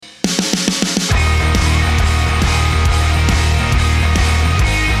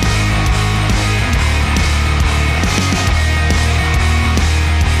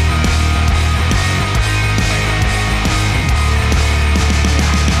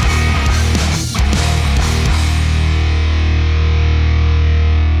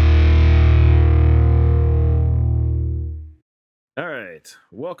right.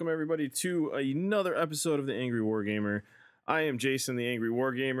 Welcome everybody to another episode of the Angry Wargamer. I am Jason, the Angry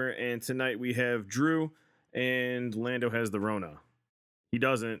Wargamer, and tonight we have Drew, and Lando has the Rona. He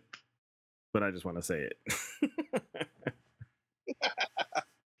doesn't, but I just want to say it.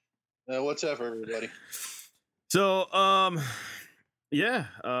 What's up, everybody? So, yeah,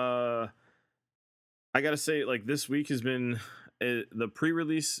 I gotta say, like, this week has been the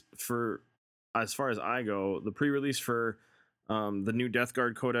pre-release for, as far as I go, the pre-release for the new Death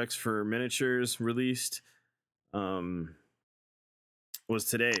Guard Codex for miniatures released was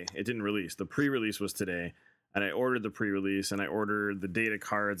today. It didn't release. The pre-release was today, and I ordered the pre-release and I ordered the data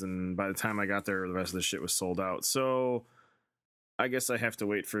cards, and by the time I got there, the rest of the shit was sold out. So I guess I have to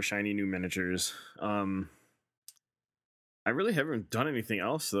wait for shiny new miniatures. I really haven't done anything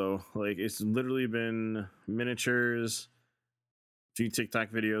else though. Like, it's literally been miniatures, a few TikTok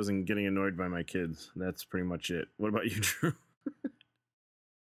videos, and getting annoyed by my kids. That's pretty much it. What about you, Drew?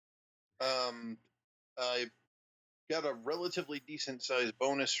 I got a relatively decent sized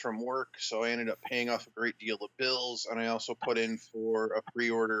bonus from work, so I ended up paying off a great deal of bills, and I also put in for a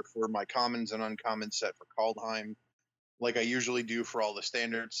pre-order for my commons and uncommon set for Kaldheim, like I usually do for all the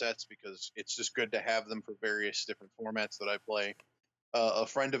standard sets, because it's just good to have them for various different formats that I play. A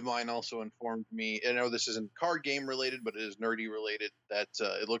friend of mine also informed me, I know this isn't card game related, but it is nerdy related, that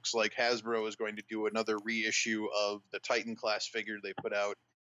it looks like Hasbro is going to do another reissue of the Titan class figure they put out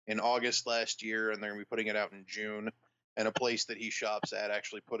in August last year, and they're going to be putting it out in June. And a place that he shops at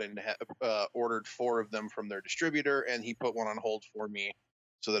actually ordered 4 of them from their distributor, and he put one on hold for me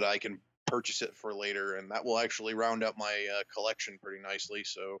so that I can purchase it for later, and that will actually round out my collection pretty nicely,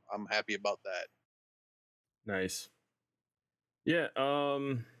 so I'm happy about that. Nice. Yeah, I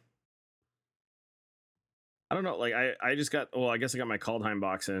don't know, like, I just got, well, I guess I got my Kaldheim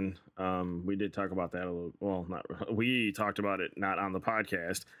box in. We did talk about that a little, well, not, we talked about it not on the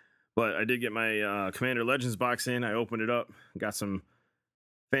podcast, but I did get my Commander Legends box in. I opened it up, got some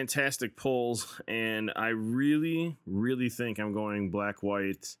fantastic pulls, and I really think I'm going black,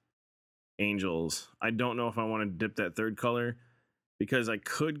 white, Angels. I don't know if I want to dip that third color, because I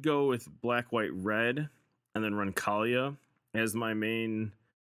could go with black, white, red, and then run Kalia as my main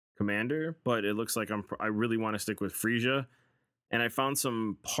commander, but it looks like I really want to stick with Frisia, and I found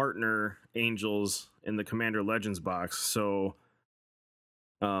some partner Angels in the Commander Legends box, so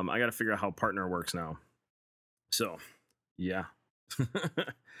I got to figure out how partner works now. So yeah. You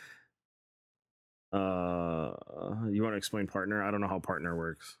want to explain partner? I don't know how partner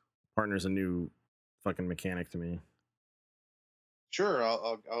works. Partner's a new fucking mechanic to me. Sure,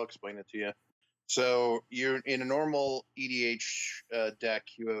 I'll explain it to you. So you're in a normal EDH deck,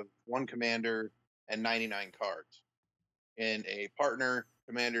 you have 1 commander and 99 cards. In a partner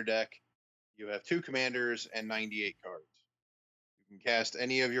commander deck, you have 2 commanders and 98 cards. You can cast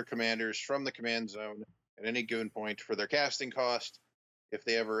any of your commanders from the command zone at any given point for their casting cost. If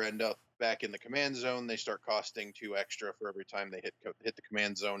they ever end up back in the command zone, they start costing 2 extra for every time they hit the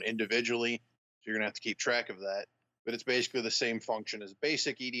command zone individually. So you're gonna have to keep track of that. But it's basically the same function as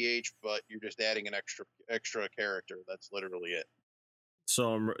basic EDH, but you're just adding an extra character. That's literally it.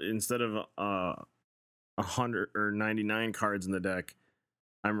 So instead of 100 or 99 cards in the deck,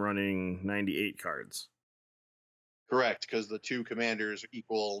 I'm running 98 cards. Correct, because the 2 commanders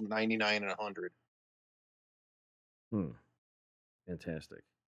equal 99 and 100. Fantastic.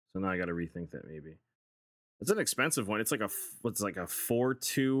 So now I got to rethink that maybe. It's an expensive one. It's like a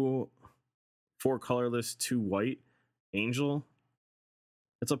 4/2, 4 colorless, 2 white Angel.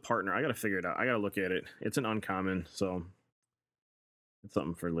 It's a partner. I got to figure it out. I got to look at it. It's an uncommon, so it's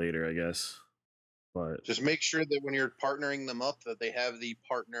something for later, I guess. But just make sure that when you're partnering them up, that they have the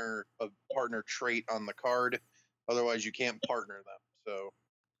partner trait on the card. Otherwise, you can't partner them.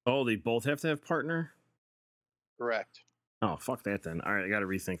 So, they both have to have partner. Correct. Oh, fuck that then. All right, I got to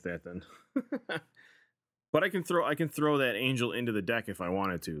rethink that then. But I can throw that Angel into the deck if I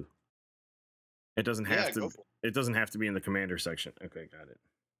wanted to. It doesn't have to. It doesn't have to be in the commander section. Okay, got it.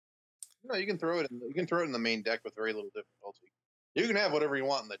 No, you can throw it. You can throw it in the main deck with very little difficulty. You can have whatever you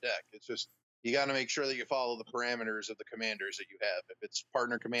want in the deck. It's just you got to make sure that you follow the parameters of the commanders that you have. If it's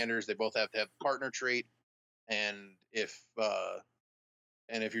partner commanders, they both have to have the partner trait, and if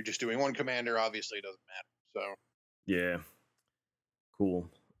you're just doing 1 commander, obviously it doesn't matter. So yeah, cool.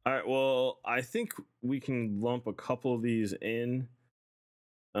 All right, well, I think we can lump a couple of these in,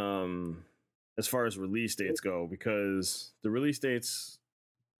 as far as release dates go, because the release dates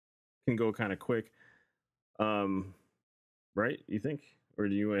can go kind of quick. Right? You think, or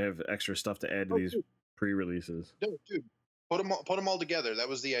do you have extra stuff to add to these pre-releases? No, dude, put them all together. That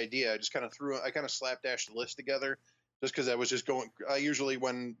was the idea. I just kind of slapdashed the list together just because I was just going. I usually,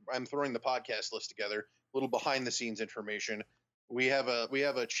 when I'm throwing the podcast list together, a little behind the scenes information. We have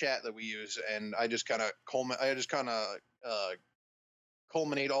a chat that we use, and I just kind of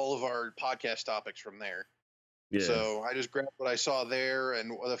culminate all of our podcast topics from there. Yeah. So I just grabbed what I saw there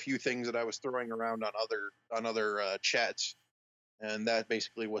and a few things that I was throwing around on other chats, and that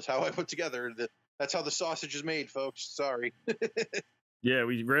basically was how I put together the. That's how the sausage is made, folks. Sorry. Yeah,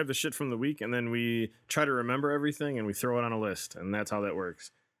 we grab the shit from the week and then we try to remember everything and we throw it on a list, and that's how that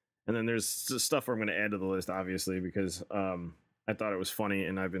works. And then there's stuff I'm going to add to the list, obviously, because I thought it was funny,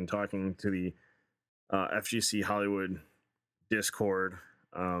 and I've been talking to the FGC Hollywood Discord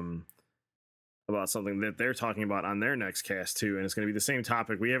about something that they're talking about on their next cast too, and it's going to be the same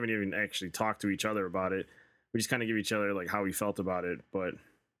topic. We haven't even actually talked to each other about it. We just kind of give each other like how we felt about it, but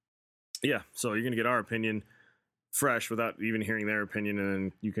yeah. So you're going to get our opinion fresh without even hearing their opinion, and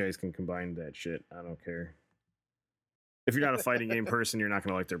then you guys can combine that shit. I don't care. If you're not a fighting game person, you're not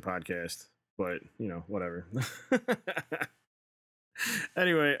going to like their podcast, but you know, whatever.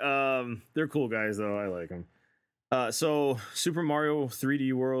 Anyway, they're cool guys though. I like them. So Super Mario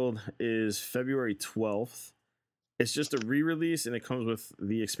 3D World is February 12th. It's just a re-release, and it comes with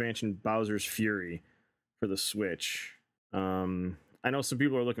the expansion Bowser's Fury for the Switch. I know some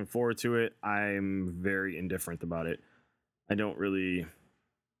people are looking forward to it. I'm very indifferent about it. I don't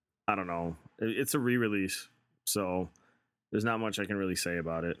know. It's a re-release, so there's not much I can really say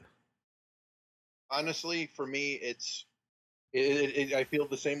about it. Honestly, for me, I feel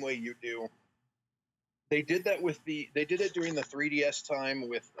the same way you do. They did it during the 3DS time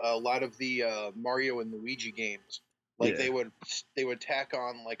with a lot of the Mario and Luigi games. Like Yeah. they would tack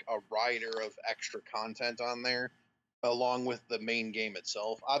on like a rider of extra content on there along with the main game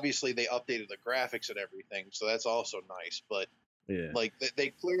itself. Obviously, they updated the graphics and everything, so that's also nice. But Yeah. like they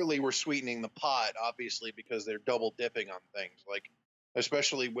clearly were sweetening the pot, obviously, because they're double dipping on things. Like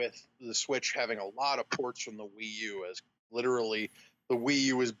especially with the Switch having a lot of ports from the Wii U, as literally the Wii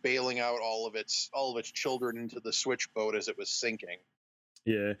U was bailing out all of its children into the Switch boat as it was sinking.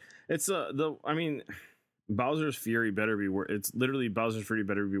 Yeah. It's Bowser's Fury better be worth. It's literally Bowser's Fury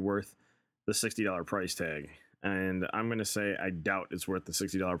better be worth the $60 price tag, and I'm gonna say I doubt it's worth the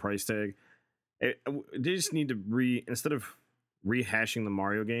 $60 price tag. They just need to instead of rehashing the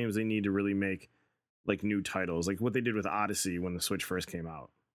Mario games, they need to really make like new titles, like what they did with Odyssey when the Switch first came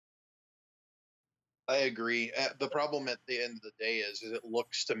out. I agree. The problem at the end of the day is it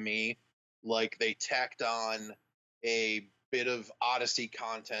looks to me like they tacked on a bit of Odyssey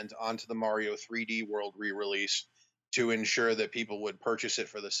content onto the Mario 3D World re-release to ensure that people would purchase it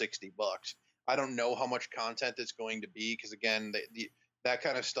for the $60. I don't know how much content it's going to be because again, that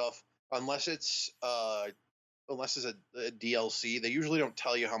kind of stuff, unless it's a DLC, they usually don't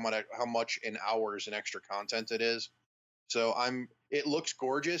tell you how much in hours and extra content it is. So it looks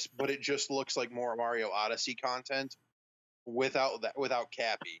gorgeous, but it just looks like more Mario Odyssey content without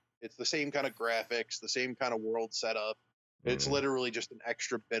Cappy. It's the same kind of graphics, the same kind of world setup. It's literally just an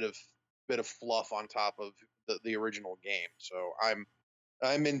extra bit of fluff on top of the original game. So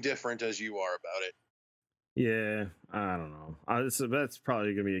I'm indifferent as you are about it. Yeah, I don't know. That's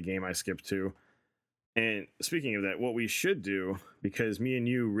probably gonna be a game I skip too. And speaking of that, what we should do, because me and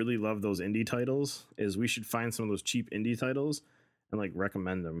you really love those indie titles, is we should find some of those cheap indie titles and like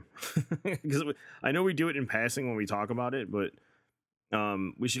recommend them. Because I know we do it in passing when we talk about it, but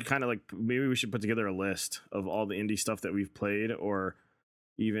we should kind of like maybe we should put together a list of all the indie stuff that we've played, or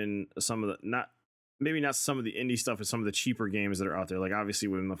even some of the not some of the indie stuff, but some of the cheaper games that are out there. Like obviously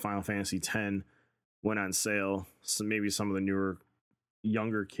when the Final Fantasy X went on sale, so maybe some of the newer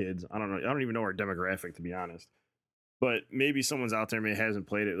younger kids. I don't know. I don't even know our demographic, to be honest. But maybe someone's out there hasn't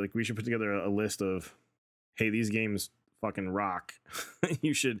played it. Like we should put together a list of, hey, these games fucking rock.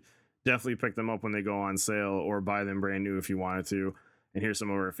 You should definitely pick them up when they go on sale, or buy them brand new if you wanted to. And here's some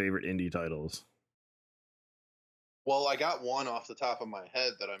of our favorite indie titles. Well, I got one off the top of my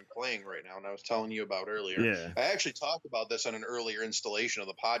head that I'm playing right now, and I was telling you about earlier. Yeah. I actually talked about this on an earlier installation of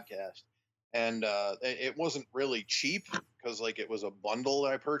the podcast, and it wasn't really cheap because like it was a bundle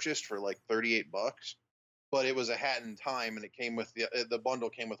that I purchased for like $38, but it was a Hat in Time, and it came with the bundle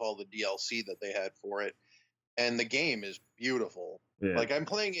came with all the DLC that they had for it, and the game is beautiful. Yeah. Like I'm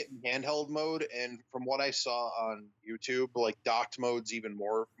playing it in handheld mode, and from what I saw on YouTube, like docked mode's even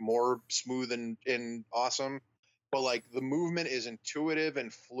more smooth and awesome. But like the movement is intuitive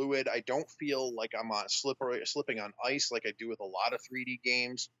and fluid. I don't feel like I'm on slipping on ice like I do with a lot of 3D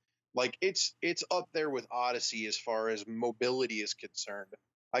games. Like it's up there with Odyssey as far as mobility is concerned.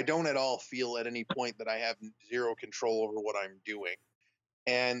 I don't at all feel at any point that I have zero control over what I'm doing.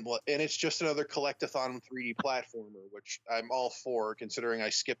 and it's just another collectathon 3D platformer, which I'm all for considering I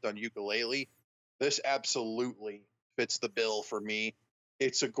skipped on Ukulele. This absolutely fits the bill for me.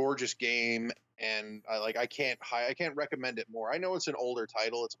 It's a gorgeous game, and I can't recommend it more. I know it's an older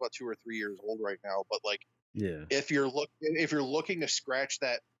title; it's about 2 or 3 years old right now, but like Yeah. if you're looking to scratch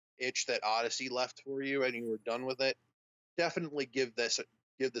that itch that Odyssey left for you and you were done with it, definitely give this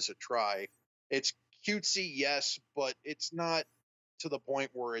a try. It's cutesy, yes, but it's not to the point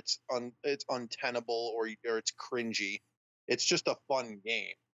where it's untenable or it's cringy. It's just a fun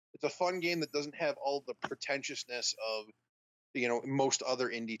game. It's a fun game that doesn't have all the pretentiousness of most other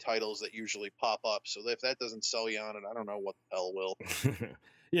indie titles that usually pop up. So if that doesn't sell you on it, I don't know what the hell will.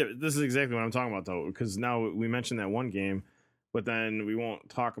 Yeah, this is exactly what I'm talking about though, because now we mentioned that one game, but then we won't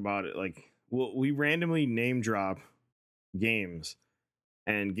talk about it. Like, we randomly name drop games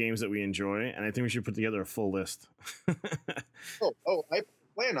and games that we enjoy, and I think we should put together a full list. I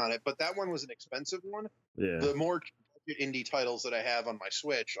plan on it, but that one was an expensive one. Yeah. The more indie titles that I have on my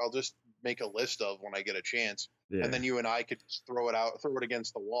Switch, I'll just make a list of when I get a chance, Yeah. and then you and I could just throw it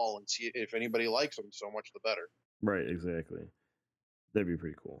against the wall, and see if anybody likes them. So much the better. Right, exactly. That'd be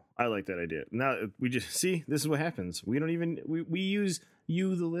pretty cool. I like that idea. Now we just see this is what happens. We don't even we use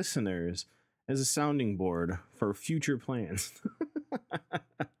you, the listeners, as a sounding board for future plans.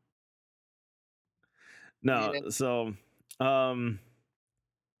 No, Yeah. so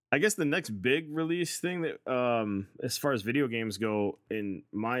I guess the next big release thing that as far as video games go, in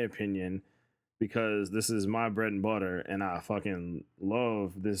my opinion, because this is my bread and butter and I fucking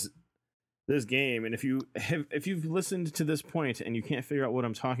love this game, and if you've listened to this point and you can't figure out what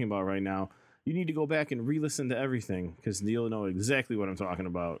I'm talking about right now, you need to go back and re-listen to everything, because you'll know exactly what I'm talking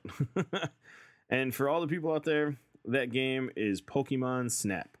about. And for all the people out there, that game is Pokemon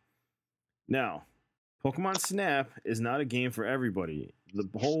Snap. Now, Pokemon Snap is not a game for everybody. The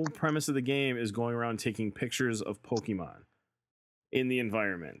whole premise of the game is going around taking pictures of Pokemon in the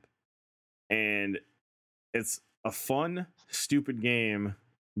environment, and it's a fun, stupid game,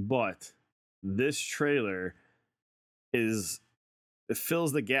 but this trailer it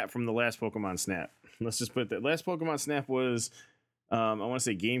fills the gap from the last Pokemon Snap. Let's just put that. Last Pokemon Snap was I want to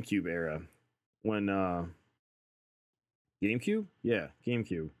say GameCube era, when GameCube? Yeah,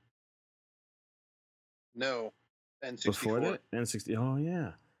 GameCube. No, N64. Before that, N60. Oh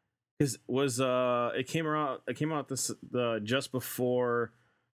yeah. Cuz it came out the just before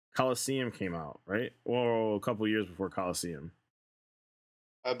Coliseum came out, right? Or a couple years before Coliseum.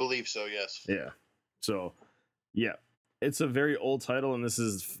 I believe so. Yes. Yeah. So, yeah. It's a very old title, and this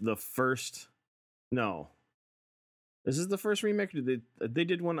is the first. No, this is the first remake. They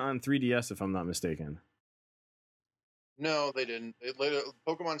did one on 3DS, if I'm not mistaken. No, they didn't.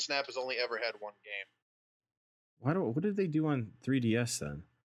 Pokemon Snap has only ever had one game. What did they do on 3DS then?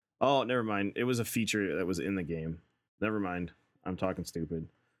 Oh, never mind. It was a feature that was in the game. Never mind. I'm talking stupid.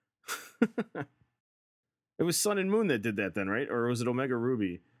 It was Sun and Moon that did that then, right? Or was it Omega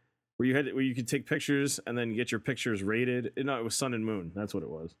Ruby? Where you could take pictures and then get your pictures rated. No, it was Sun and Moon. That's what it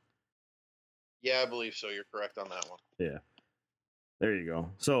was. Yeah, I believe so. You're correct on that one. Yeah. There you go.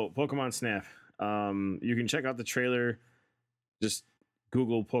 So, Pokemon Snap. You can check out the trailer. Just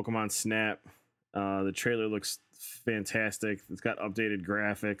Google Pokemon Snap. The trailer looks fantastic. It's got updated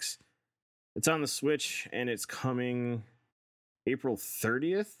graphics. It's on the Switch, and it's coming April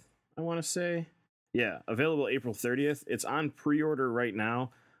 30th, I want to say. Yeah, available April 30th. It's on pre-order right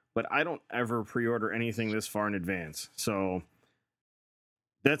now, but I don't ever pre-order anything this far in advance. So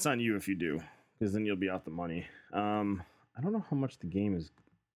that's on you if you do, because then you'll be out the money. I don't know how much the game is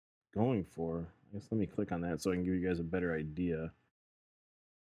going for. I guess let me click on that so I can give you guys a better idea.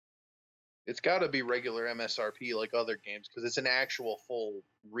 It's got to be regular MSRP like other games, because it's an actual full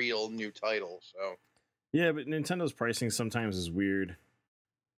real new title. So Yeah, but Nintendo's pricing sometimes is weird.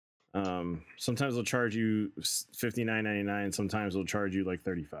 Sometimes they'll charge you $59.99. Sometimes they'll charge you like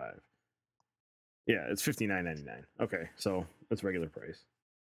 $35. Yeah, it's $59.99. Okay, so that's regular price.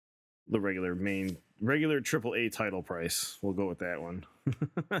 The regular AAA title price. We'll go with that one.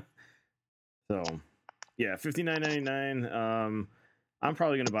 So, yeah, $59.99. I'm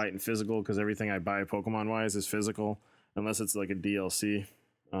probably gonna buy it in physical, because everything I buy Pokemon wise is physical, unless it's like a DLC.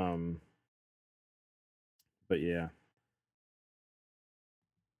 But yeah,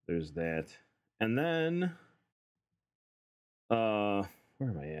 there's that. And then, where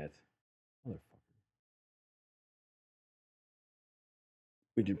am I at? Motherfucker.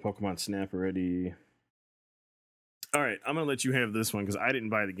 We did Pokemon Snap already. All right, I'm gonna let you have this one because I didn't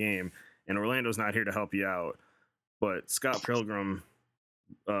buy the game, and Orlando's not here to help you out. But Scott Pilgrim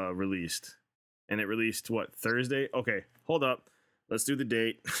released, and it released what, Thursday? Okay, hold up. let's do the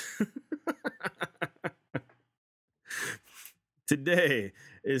date. Today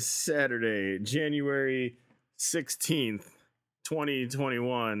is Saturday, January 16th,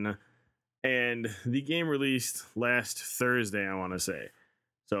 2021, and the game released last Thursday, I want to say.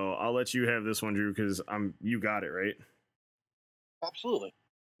 So I'll let you have this one, Drew, because you got it, right? Absolutely.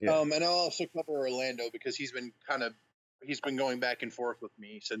 Yeah. And I'll also cover Orlando because he's been going back and forth with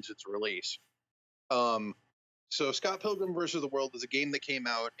me since its release. So Scott Pilgrim versus the World is a game that came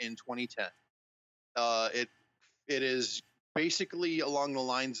out in 2010. It is basically along the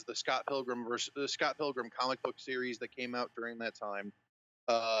lines of the Scott Pilgrim comic book series that came out during that time.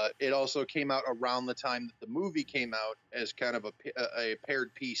 It also came out around the time that the movie came out as kind of a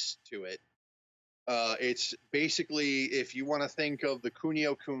paired piece to it. It's basically, if you want to think of the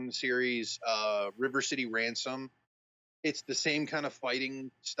Kunio-kun series, River City Ransom, it's the same kind of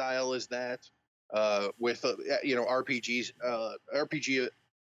fighting style as that, with RPG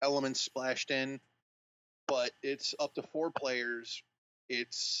elements splashed in, but it's up to 4 players.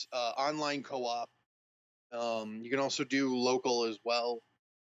 It's online co-op. You can also do local as well.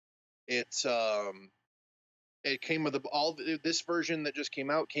 It's it came with this version that just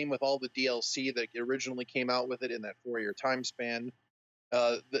came out came with all the DLC that originally came out with it in that 4-year time span.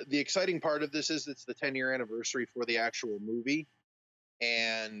 The exciting part of this is it's the 10-year anniversary for the actual movie,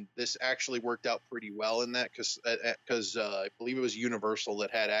 and this actually worked out pretty well in that because I believe it was Universal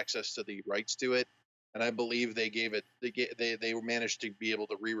that had access to the rights to it, and I believe they managed to be able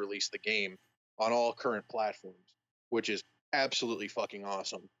to re-release the game on all current platforms, which is absolutely fucking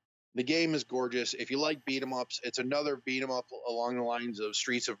awesome. The game is gorgeous. If you like beat 'em ups, it's another beat 'em up along the lines of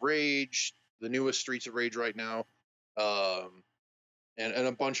Streets of Rage, the newest Streets of Rage right now, and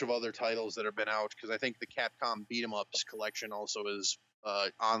a bunch of other titles that have been out, because I think the Capcom beat 'em ups collection also is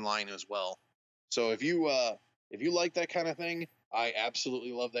online as well. So if you like that kind of thing, I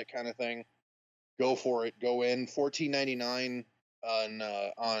absolutely love that kind of thing. Go for it. Go in. $14.99 on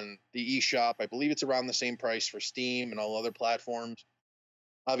the eShop. I believe it's around the same price for Steam and all other platforms.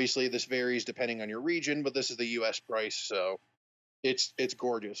 Obviously, this varies depending on your region, but this is the U.S. price, so it's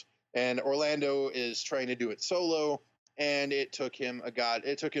gorgeous. And Orlando is trying to do it solo, and it took him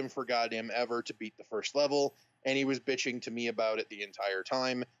for goddamn ever to beat the first level, and he was bitching to me about it the entire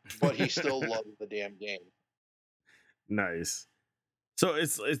time, but he still loved the damn game. Nice. So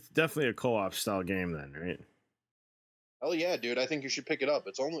it's definitely a co-op style game then, right? Oh yeah, dude! I think you should pick it up.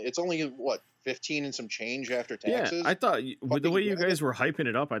 It's only what, 15 and some change after taxes. Yeah, I thought with the way you guys it. were hyping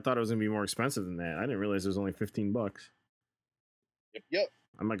it up, I thought it was gonna be more expensive than that. I didn't realize it was only $15. Yep.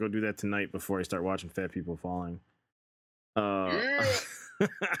 I might go do that tonight before I start watching Fat People Falling. Yeah.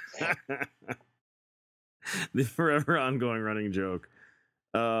 The forever ongoing running joke.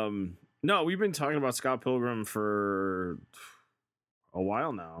 No, we've been talking about Scott Pilgrim for a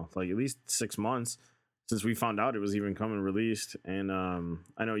while now, like at least 6 months since we found out it was even coming released. And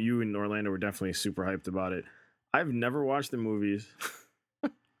I know you and Orlando were definitely super hyped about it. I've never watched the movies.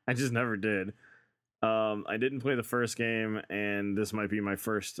 I just never did. I didn't play the first game, and this might be my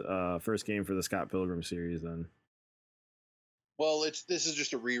first game for the Scott Pilgrim series then. Well, this is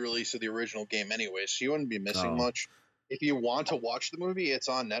just a re-release of the original game anyway, so you wouldn't be missing much. If you want to watch the movie, it's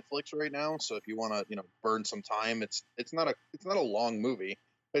on Netflix right now. So if you want to, burn some time, it's not a long movie.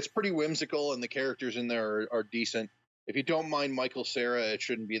 It's pretty whimsical, and the characters in there are decent. If you don't mind Michael Cera, it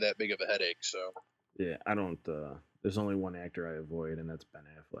shouldn't be that big of a headache. So yeah, I don't. There's only one actor I avoid, and that's Ben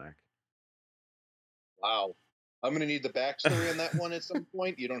Affleck. Wow. I'm going to need the backstory on that one at some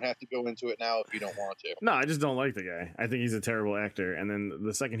point. You don't have to go into it now if you don't want to. No, I just don't like the guy. I think he's a terrible actor. And then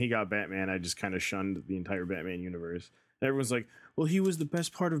the second he got Batman, I just kind of shunned the entire Batman universe. Everyone's like, well, he was the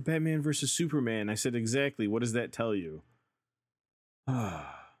best part of Batman versus Superman. I said, exactly. What does that tell you? You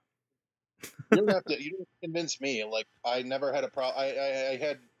don't have to convince me. Like, I never had a problem. I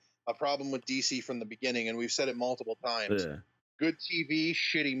had a problem with DC from the beginning, and we've said it multiple times. Yeah. Good TV,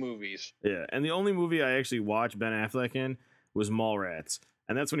 shitty movies. Yeah, and the only movie I actually watched Ben Affleck in was Mallrats,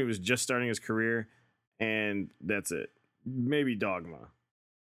 and that's when he was just starting his career, and that's it. Maybe Dogma.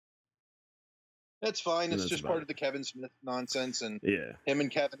 That's fine. It's just part of the Kevin Smith nonsense, and yeah, him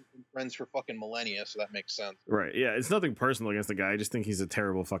and Kevin have been friends for fucking millennia, so that makes sense. Right? Yeah, it's nothing personal against the guy. I just think he's a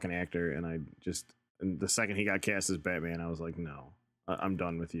terrible fucking actor, and the second he got cast as Batman, I was like, no, I'm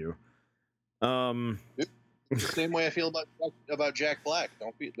done with you. The same way I feel about Jack Black.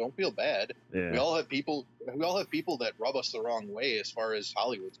 Don't feel bad. Yeah. We all have people that rub us the wrong way as far as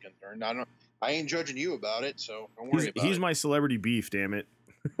Hollywood's concerned. I ain't judging you about it, so don't worry about it. He's my celebrity beef, damn it.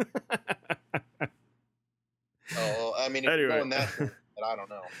 Oh, I mean, if you're going that, I don't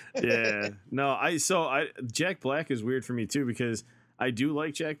know. Yeah. No, Jack Black is weird for me too, because I do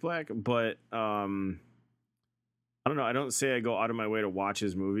like Jack Black, but I don't know. I don't say I go out of my way to watch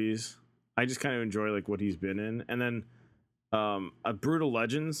his movies. I just kind of enjoy like what he's been in. And then a Brutal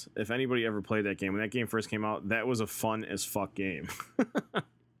Legends, if anybody ever played that game, when that game first came out, that was a fun as fuck game.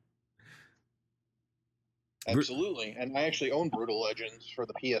 Absolutely. And I actually own Brutal Legends for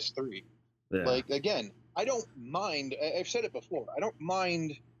the PS3. Yeah. Like, again, I don't mind. I've said it before. I don't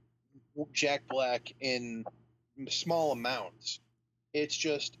mind Jack Black in small amounts. It's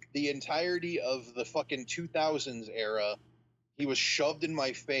just the entirety of the fucking 2000s era. He was shoved in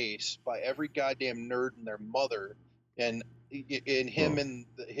my face by every goddamn nerd and their mother, and in him and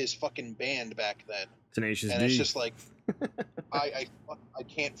his fucking band back then. Tenacious and D. It's just like I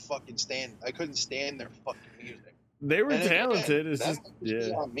can't fucking stand. I couldn't stand their fucking music. They were And talented. again, It's just yeah.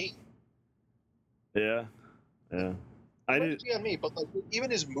 On me. Yeah. I did. On me, but like even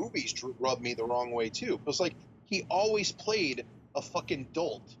his movies rubbed me the wrong way too. Because like he always played a fucking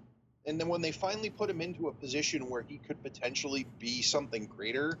dolt, and then when they finally put him into a position where he could potentially be something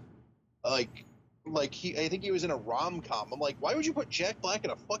greater, I think he was in a rom-com. I'm like, why would you put Jack Black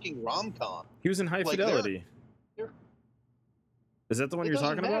in a fucking rom-com? He was in High Fidelity. Is that the one you're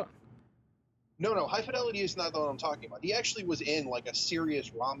talking about? No, High Fidelity is not the one I'm talking about. He actually was in like a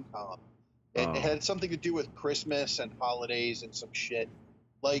serious rom-com. It had something to do with Christmas and holidays and some shit.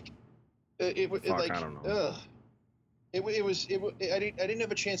 Like, I don't know. I didn't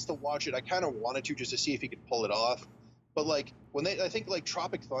have a chance to watch it. I kind of wanted to just to see if he could pull it off. But like I think like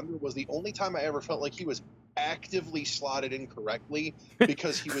Tropic Thunder was the only time I ever felt like he was actively slotted incorrectly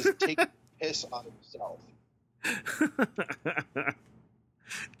because he was taking piss on himself.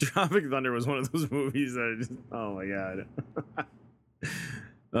 Tropic Thunder was one of those movies that just, oh my god.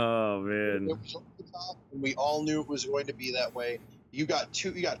 Oh man. It was over the top, and we all knew it was going to be that way. You got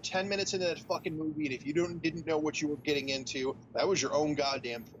 10 minutes into that fucking movie, and if you didn't know what you were getting into, that was your own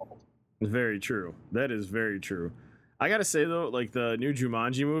goddamn fault. Very true. That is very true. I gotta say though, like the new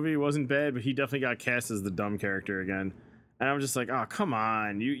Jumanji movie wasn't bad, but he definitely got cast as the dumb character again. And I'm just like, oh come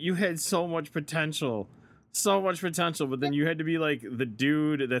on, you had so much potential. But then you had to be like the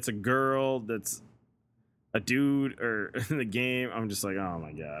dude that's a girl, that's a dude, or in the game. I'm just like, oh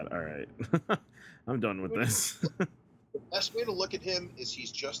my god, all right. I'm done with this. The best way to look at him is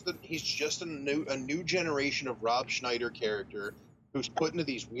he's just a new generation of Rob Schneider character who's put into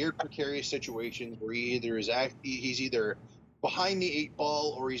these weird precarious situations where he's either behind the eight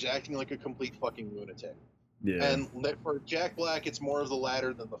ball or he's acting like a complete fucking lunatic. Yeah. And for Jack Black, it's more of the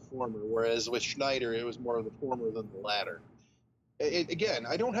latter than the former, whereas with Schneider, it was more of the former than the latter. Again,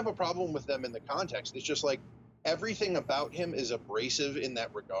 I don't have a problem with them in the context. It's just like everything about him is abrasive in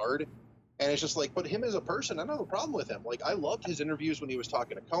that regard. And it's just like, but him as a person, I don't have a problem with him. Like, I loved his interviews when he was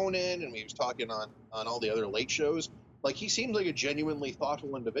talking to Conan and when he was talking on all the other late shows. Like, he seems like a genuinely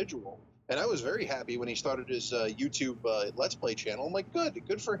thoughtful individual. And I was very happy when he started his YouTube Let's Play channel. I'm like,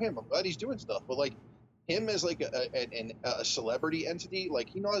 good for him. I'm glad he's doing stuff. But, like, him as, like, a celebrity entity, like,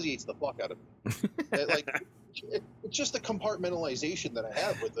 he nauseates the fuck out of me. It's just the compartmentalization that I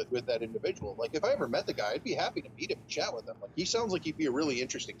have with that individual. Like, if I ever met the guy, I'd be happy to meet him and chat with him. Like, he sounds like he'd be a really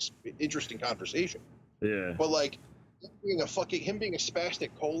interesting conversation. Yeah. But like, him being a spastic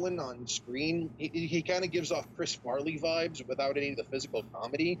colon on screen, he kind of gives off Chris Farley vibes without any of the physical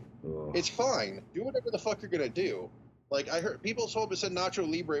comedy. Ugh. It's fine. Do whatever the fuck you're gonna do. Like, I heard people told me said Nacho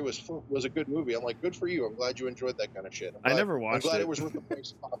Libre was a good movie. I'm like, good for you. I'm glad you enjoyed that kind of shit. I never watched it. I'm glad it was worth the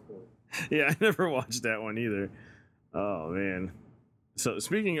price of popcorn. Yeah, I never watched that one either. Oh man. So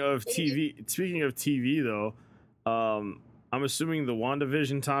speaking of TV though, I'm assuming the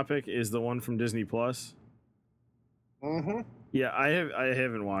WandaVision topic is the one from Disney Plus. Mm-hmm. Yeah, I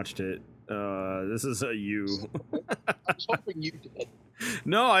haven't watched it. This is a you. I was hoping you did.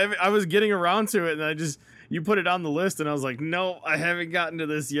 No, I was getting around to it, and you put it on the list, and I was like, no, I haven't gotten to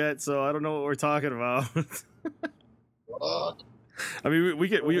this yet, so I don't know what we're talking about. I mean,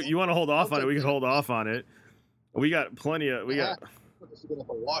 you want to hold off on it? We can hold off on it. We got plenty of. I'm gonna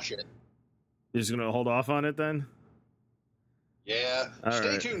wash it. You're just gonna hold off on it then? Yeah. All Stay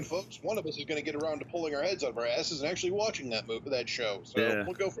right. tuned, folks. One of us is gonna get around to pulling our heads out of our asses and actually watching that show. So Yeah.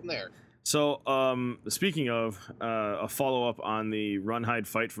 We'll go from there. So, speaking of a follow up on the Run Hide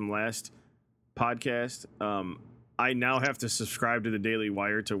Fight from last podcast, I now have to subscribe to the Daily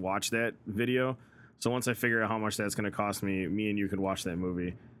Wire to watch that video. So once I figure out how much that's going to cost me and you can watch that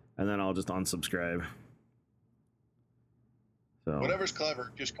movie, and then I'll just unsubscribe. So Whatever's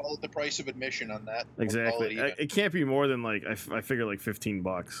clever, just call it the price of admission on that. exactly, it can't be more than like I figure like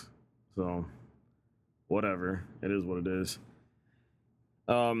 $15. So whatever, it is what it is.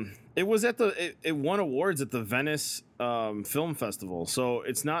 It was at it won awards at the Venice Film Festival. So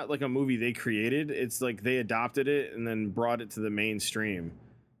it's not like a movie they created. It's like they adopted it and then brought it to the mainstream.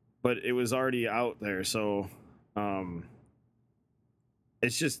 But it was already out there, so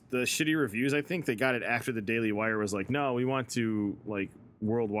it's just the shitty reviews. I think they got it after the Daily Wire was like, no, we want to like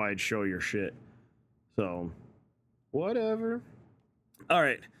worldwide show your shit. So whatever. All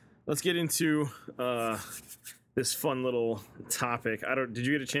right, let's get into this fun little topic. Did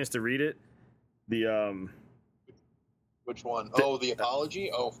you get a chance to read it? The Which one? Oh, the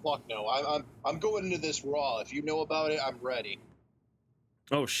apology? Oh, fuck no. I'm going into this raw. If you know about it, I'm ready.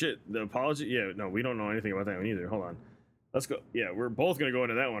 Oh shit, the apology? Yeah, no, we don't know anything about that one either. Hold on. Let's go. Yeah, we're both going to go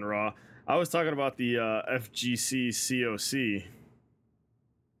into that one raw. I was talking about the FGC COC.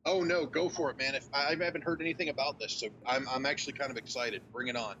 Oh no, go for it, man. If I haven't heard anything about this, so I'm actually kind of excited. Bring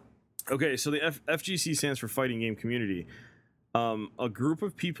it on. Okay, so the FGC stands for Fighting Game Community. A group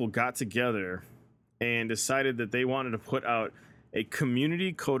of people got together and decided that they wanted to put out a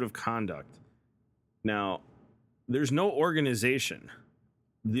community code of conduct. Now, there's no organization.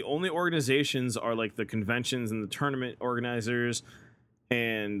 The only organizations are like the conventions and the tournament organizers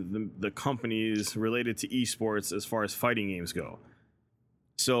and the companies related to esports as far as fighting games go.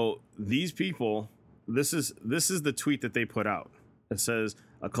 So these people, this is the tweet that they put out. It says,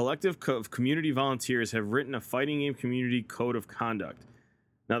 a collective of community volunteers have written a fighting game community code of conduct.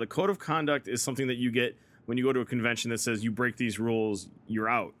 Now, the code of conduct is something that you get when you go to a convention that says you break these rules, you're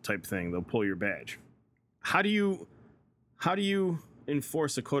out type thing. They'll pull your badge. How do you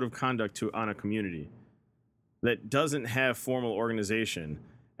enforce a code of conduct on a community that doesn't have formal organization?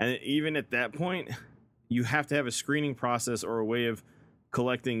 And even at that point, you have to have a screening process or a way of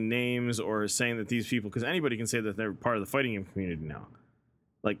collecting names or saying that these people, because anybody can say that they're part of the fighting game community now.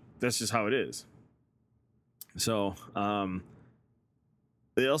 Like, that's just how it is. So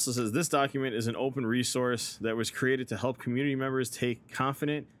it also says this document is an open resource that was created to help community members take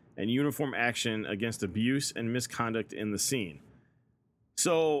confident and uniform action against abuse and misconduct in the scene.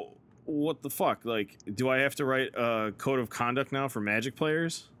 So what the fuck? Like, do I have to write a code of conduct now for Magic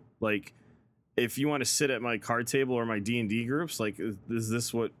players? Like, if you want to sit at my card table or my D&D groups, like, is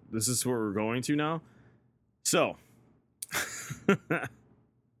this what we're going to now? So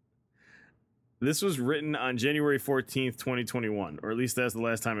this was written on January 14th, 2021, or at least that's the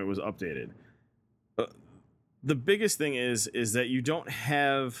last time it was updated. The biggest thing is that you don't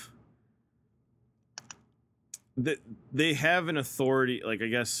have that they have an authority, like, I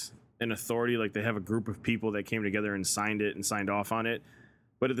guess an authority, like they have a group of people that came together and signed off on it.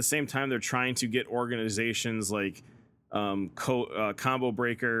 But at the same time, they're trying to get organizations like Combo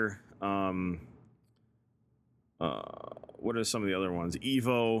Breaker, what are some of the other ones?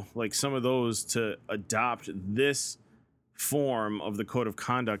 Evo, like some of those to adopt this form of the code of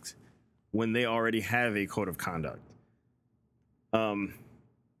conduct when they already have a code of conduct. I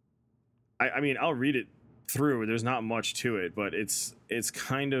mean, I'll read it through. There's not much to it, but it's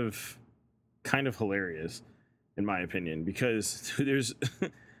kind of hilarious in my opinion, because there's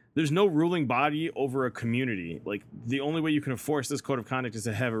no ruling body over a community. Like, the only way you can enforce this code of conduct is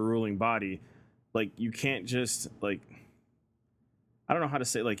to have a ruling body. Like, you can't just, like, I don't know how to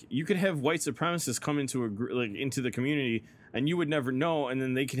say, like, you could have white supremacists come into into the community and you would never know, and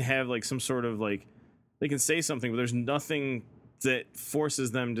then they can have like some sort of, like, they can say something, but there's nothing that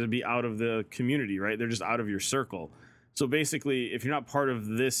forces them to be out of the community, right? They're just out of your circle. So basically, if you're not part of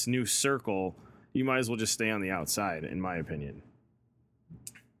this new circle, you might as well just stay on the outside, in my opinion.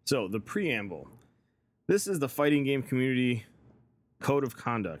 So, the preamble. This is the fighting game community code of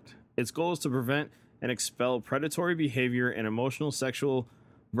conduct. Its goal is to prevent and expel predatory behavior and emotional, sexual,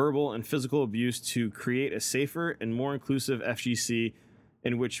 verbal, and physical abuse to create a safer and more inclusive FGC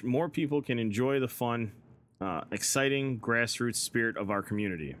in which more people can enjoy the fun, exciting grassroots spirit of our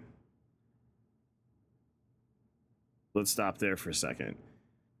community. Let's stop there for a second.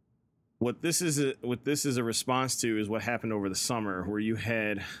 What this is a response to is what happened over the summer, where you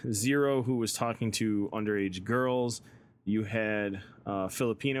had Zero, who was talking to underage girls. You had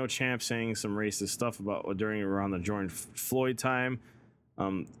Filipino champ saying some racist stuff around the George Floyd time.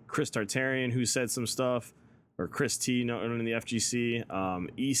 Chris Tartarian, who said some stuff, or Chris T, known in the FGC.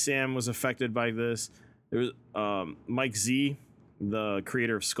 ESAM was affected by this. There was Mike Z, the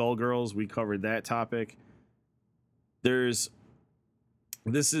creator of Skullgirls. We covered that topic.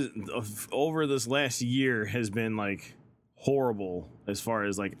 This is over this last year has been like horrible as far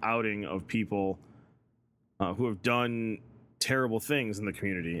as like outing of people who have done terrible things in the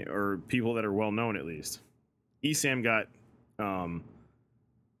community, or people that are well known at least. ESAM got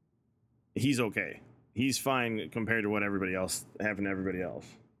he's okay. he's fine compared to what everybody else happened to everybody else.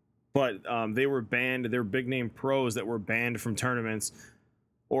 But they were banned. They're big name pros that were banned from tournaments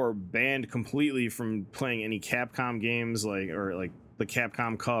or banned completely from playing any Capcom games, like the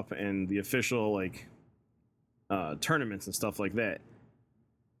Capcom Cup and the official tournaments and stuff like that.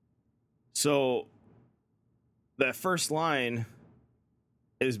 So that first line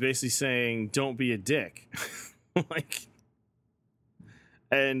is basically saying, "Don't be a dick."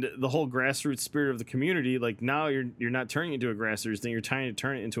 And the whole grassroots spirit of the community, like, now you're not turning it into a grassroots thing, you're trying to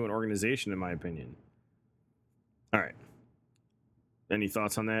turn it into an organization, in my opinion. All right. Any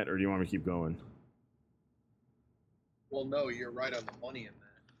thoughts on that, or do you want me to keep going? Well, no, you're right on the money in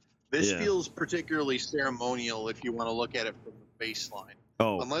that. This feels particularly ceremonial if you want to look at it from the baseline.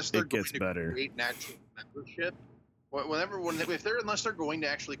 Oh, unless they're it gets better. Create an actual membership. Unless they're going to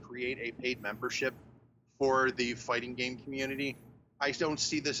actually create a paid membership for the fighting game community, I don't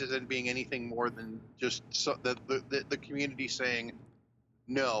see this as being anything more than just the community saying,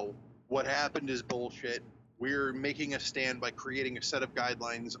 no, what happened is bullshit. We're making a stand by creating a set of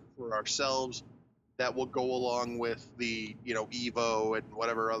guidelines for ourselves that will go along with the Evo and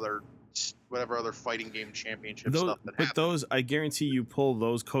whatever other fighting game championship stuff that happens. But those, I guarantee you pull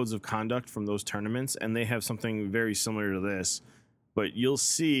those codes of conduct from those tournaments, and they have something very similar to this. But you'll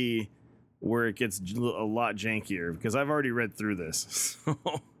see where it gets a lot jankier, because I've already read through this.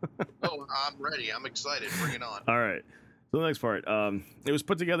 Oh, I'm ready. I'm excited. Bring it on. All right. So the next part, it was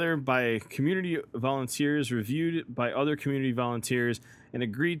put together by community volunteers, reviewed by other community volunteers, and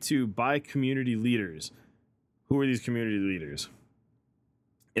agreed to by community leaders. Who are these community leaders?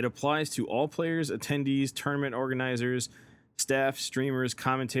 It applies to all players, attendees, tournament organizers, staff, streamers,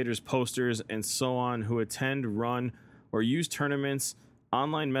 commentators, posters, and so on who attend, run, or use tournaments,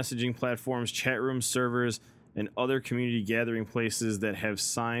 online messaging platforms, chat rooms, servers, and other community gathering places that have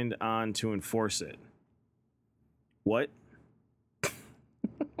signed on to enforce it. What?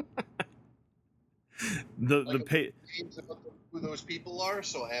 Names about who those people are,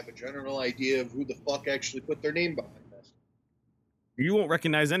 so I have a general idea of who the fuck actually put their name behind this. You won't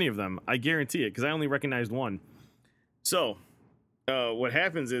recognize any of them. I guarantee it, because I only recognized one. So, what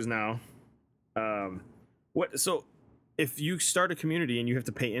happens is now, So, if you start a community and you have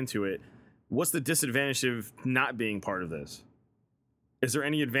to pay into it, what's the disadvantage of not being part of this? Is there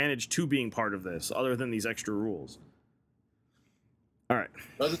any advantage to being part of this other than these extra rules? All right.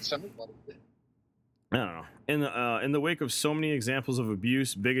 Doesn't sound like it. I don't know. In the wake of so many examples of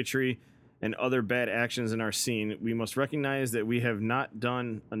abuse, bigotry, and other bad actions in our scene, we must recognize that we have not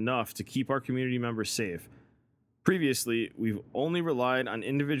done enough to keep our community members safe. Previously, we've only relied on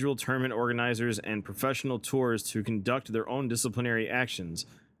individual tournament organizers and professional tours to conduct their own disciplinary actions.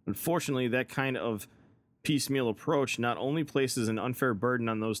 Unfortunately, that kind of piecemeal approach not only places an unfair burden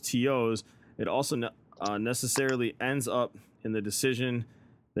on those TOs, it also necessarily ends up in the decision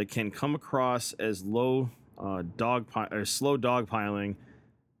that can come across as slow dogpiling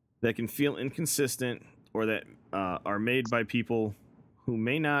that can feel inconsistent, or that are made by people who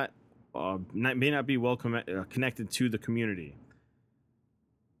may not be well connected to the community.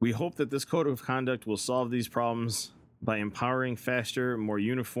 We hope that this code of conduct will solve these problems by empowering faster, more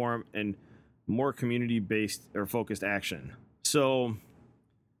uniform, and more community-based or focused action. So,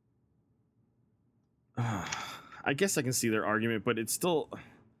 I guess I can see their argument, but it's still...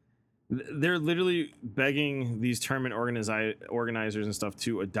 They're literally begging these tournament organizers and stuff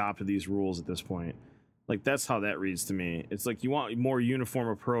to adopt these rules at this point. Like, that's how that reads to me. It's like you want a more uniform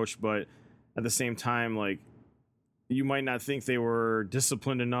approach, but at the same time, like, you might not think they were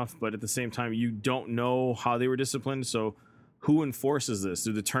disciplined enough, but at the same time, you don't know how they were disciplined. So who enforces this?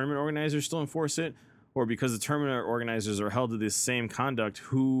 Do the tournament organizers still enforce it? Or because the tournament organizers are held to this same conduct,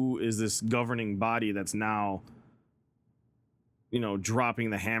 who is this governing body that's now, dropping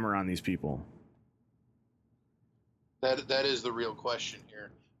the hammer on these people? That is the real question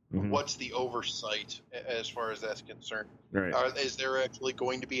here. Mm-hmm. What's the oversight as far as that's concerned? Right. Is there actually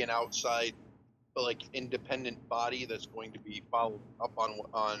going to be an outside, independent body that's going to be followed up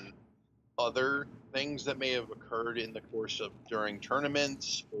on other things that may have occurred in the course of during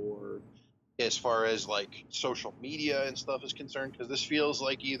tournaments, or as far as social media and stuff is concerned? Because this feels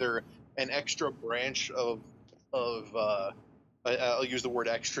like either an extra branch of I'll use the word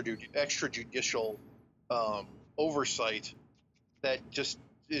extrajudicial oversight that just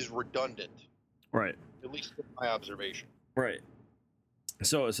is redundant. Right. At least from my observation. Right.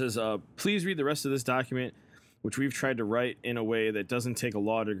 So it says, please read the rest of this document, which we've tried to write in a way that doesn't take a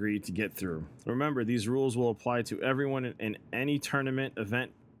law degree to get through. Remember, these rules will apply to everyone in any tournament,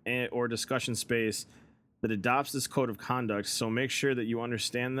 event, or discussion space that adopts this code of conduct, so make sure that you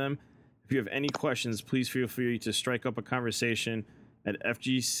understand them. If If you have any questions, please feel free to strike up a conversation at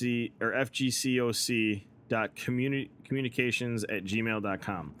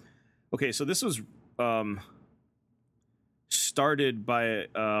fgcoc.communications@gmail.com. Okay, so this was started by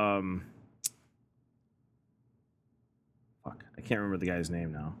fuck, I can't remember the guy's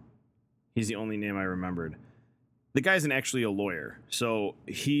name now. He's the only name I remembered. The guy's actually a lawyer, so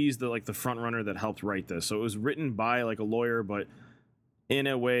he's the front runner that helped write this. So it was written by like a lawyer, but in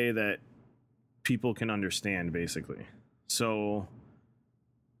a way that people can understand, basically. So,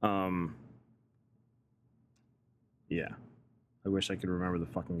 yeah, I wish I could remember the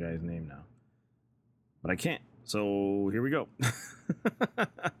fucking guy's name now, but I can't. So here we go.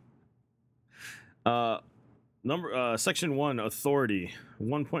 Section 1, Authority.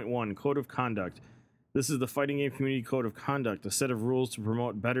 1.1, Code of Conduct. This is the Fighting Game Community Code of Conduct, a set of rules to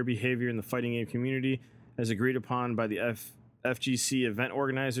promote better behavior in the fighting game community, as agreed upon by the FGC event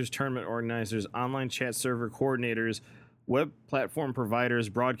organizers, tournament organizers, online chat server coordinators, web platform providers,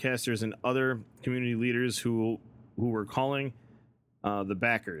 broadcasters, and other community leaders who were calling the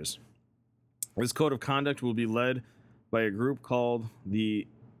backers. This code of conduct will be led by a group called the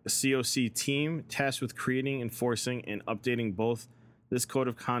COC team, tasked with creating, enforcing, and updating both this code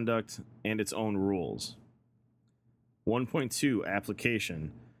of conduct and its own rules. 1.2,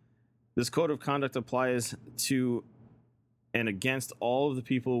 Application. This code of conduct applies to and against all of the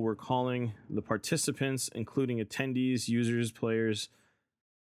people we're calling the participants, including attendees, users, players,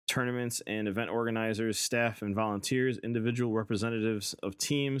 tournaments and event organizers, staff and volunteers, individual representatives of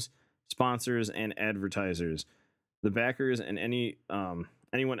teams, sponsors, and advertisers, the backers, and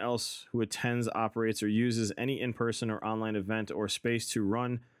anyone else who attends, operates, or uses any in-person or online event or space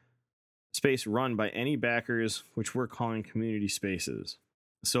run by any backers, which we're calling community spaces.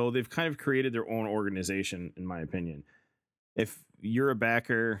 So they've kind of created their own organization, in my opinion. If you're a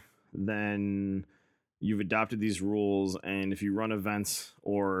backer, then you've adopted these rules, and if you run events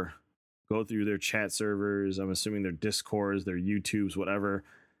or go through their chat servers, I'm assuming their Discords, their YouTubes, whatever,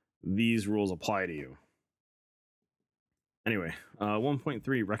 these rules apply to you. Anyway,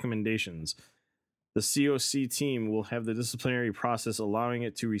 1.3, Recommendations. The COC team will have the disciplinary process allowing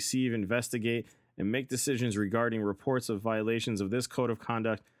it to receive, investigate, and make decisions regarding reports of violations of this code of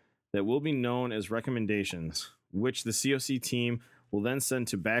conduct that will be known as recommendations, which the COC team will then send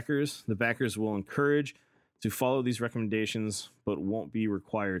to backers. The backers will encourage to follow these recommendations, but won't be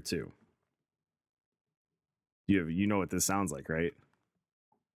required to. You know what this sounds like, right?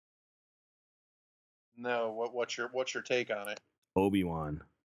 No, what's your take on it? Obi-Wan.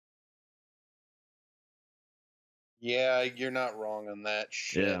 Yeah, you're not wrong on that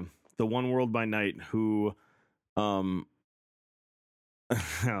shit. Yeah, the One World by Night who, oh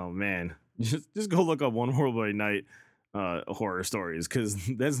man, just go look up One World by Night horror stories, because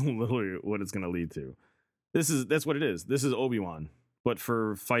that's literally what it's gonna lead to. That's what it is. This is Obi-Wan, but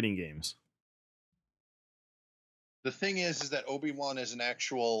for fighting games. The thing is that Obi-Wan is an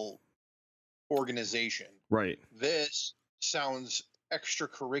actual organization. Right. This sounds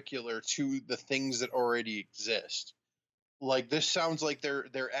extracurricular to the things that already exist. Like, this sounds like they're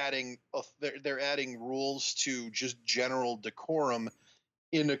adding rules to just general decorum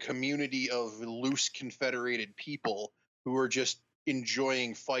in a community of loose confederated people who are just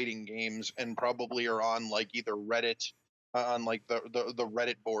enjoying fighting games and probably are on like either Reddit, on like the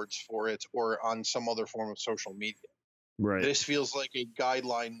Reddit boards for it, or on some other form of social media. Right. This feels like a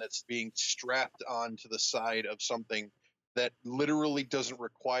guideline that's being strapped onto the side of something that literally doesn't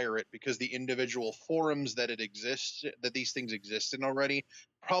require it, because the individual forums that these things exist in already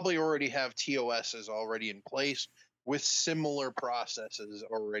probably already have TOSs already in place with similar processes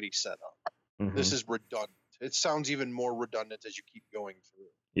already set up. Mm-hmm. This is redundant. It sounds even more redundant as you keep going through.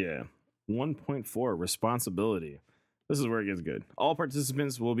 Yeah. 1.4, Responsibility. This is where it gets good. All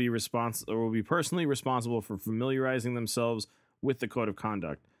participants will be personally responsible for familiarizing themselves with the code of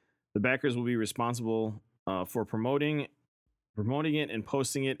conduct. The backers will be responsible for promoting it and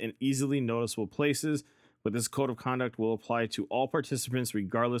posting it in easily noticeable places, but this code of conduct will apply to all participants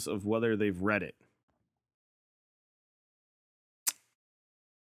regardless of whether they've read it.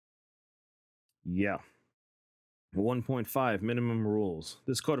 Yeah. 1.5, Minimum Rules.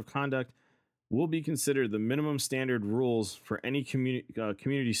 This code of conduct will be considered the minimum standard rules for any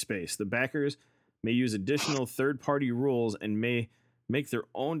community space. The backers may use additional third-party rules and may make their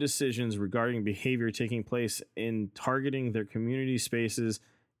own decisions regarding behavior taking place in targeting their community spaces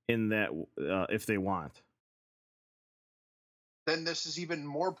in that if they want. Then this is even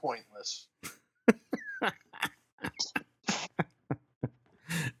more pointless.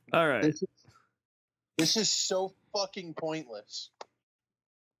 All right. This is so fucking pointless.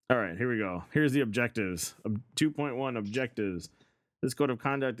 All right, here we go. Here's the objectives. 2.1 objectives. This code of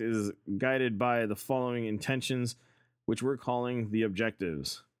conduct is guided by the following intentions, which we're calling the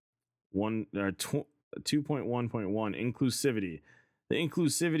objectives. 2.1.1 inclusivity. The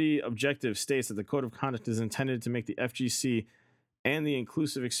inclusivity objective states that the code of conduct is intended to make the FGC and the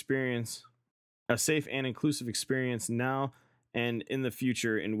inclusive experience a safe and inclusive experience now and in the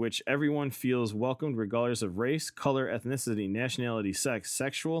future, in which everyone feels welcomed regardless of race, color, ethnicity, nationality, sex,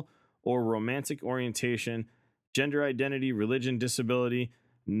 sexual or romantic orientation, gender identity, religion, disability,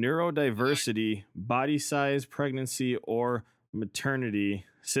 neurodiversity, body size, pregnancy or maternity,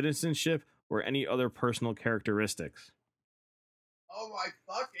 citizenship, or any other personal characteristics. Oh my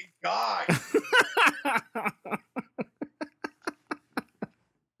fucking god!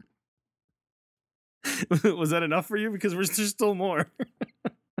 Was that enough for you? Because there's still more.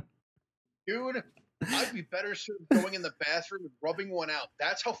 Dude, I'd be better served going in the bathroom and rubbing one out.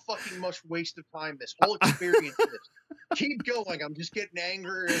 That's how fucking much waste of time this whole experience is. Keep going. I'm just getting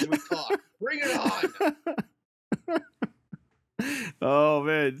angrier as we talk. Bring it on. Oh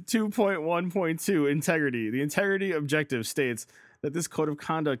man, 2.1.2 integrity. The integrity objective states that this code of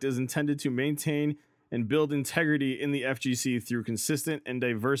conduct is intended to maintain and build integrity in the FGC through consistent and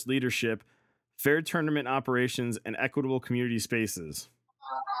diverse leadership, fair tournament operations, and equitable community spaces.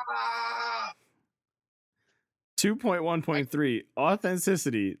 2.1.3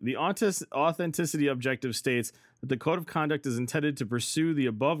 authenticity. The authenticity objective states that the code of conduct is intended to pursue the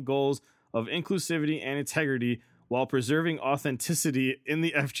above goals of inclusivity and integrity while preserving authenticity in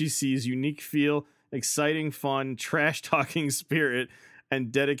the FGC's unique feel, exciting, fun, trash-talking spirit,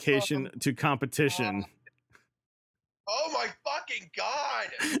 and dedication to competition. Oh my fucking god!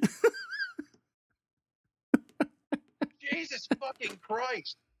 Jesus fucking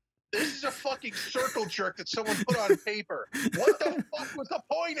Christ! This is a fucking circle jerk that someone put on paper. What the fuck was the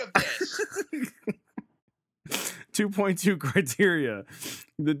point of this? 2.2 criteria.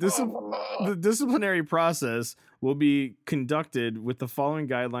 The disciplinary process will be conducted with the following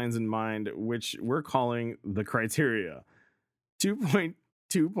guidelines in mind, which we're calling the criteria.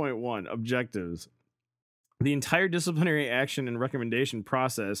 2.2.1 objectives. The entire disciplinary action and recommendation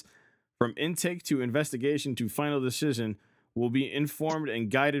process, from intake to investigation to final decision, will be informed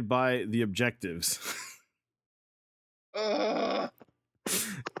and guided by the objectives.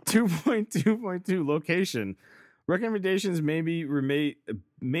 2.2.2 location. Recommendations may be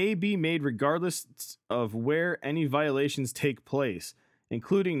made regardless of where any violations take place,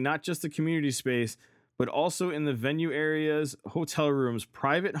 including not just the community space, but also in the venue areas, hotel rooms,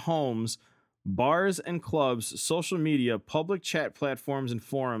 private homes, bars and clubs, social media, public chat platforms and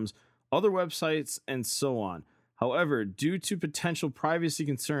forums, other websites, and so on. However, due to potential privacy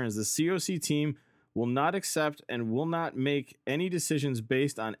concerns, the COC team will not accept and will not make any decisions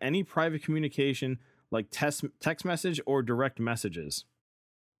based on any private communication like text message or direct messages.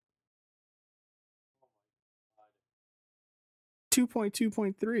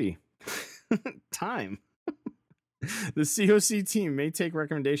 2.2.3 time. The COC team may take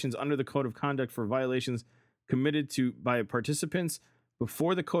recommendations under the code of conduct for violations committed to by participants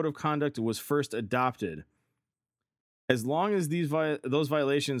before the code of conduct was first adopted, as long as those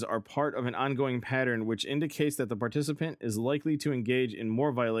violations are part of an ongoing pattern which indicates that the participant is likely to engage in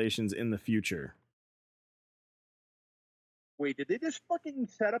more violations in the future. Wait, did they just fucking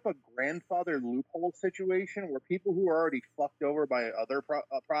set up a grandfather loophole situation where people who are already fucked over by other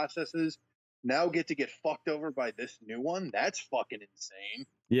processes now get to get fucked over by this new one? That's fucking insane.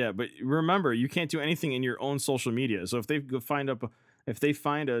 Yeah, but remember, you can't do anything in your own social media. So if they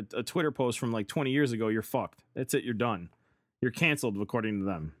find a Twitter post from like 20 years ago, you're fucked. That's it. You're done. You're canceled according to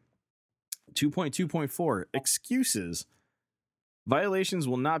them. 2.2.4 excuses. Violations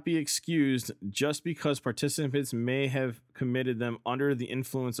will not be excused just because participants may have committed them under the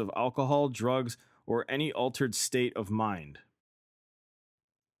influence of alcohol, drugs, or any altered state of mind.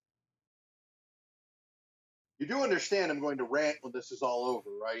 You do understand I'm going to rant when this is all over,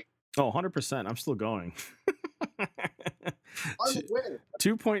 right? Oh, 100%. I'm still going. I'm aware.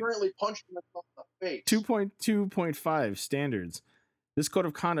 I'm currently punching myself in the face. 2.2.5 standards. This code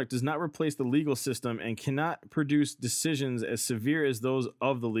of conduct does not replace the legal system and cannot produce decisions as severe as those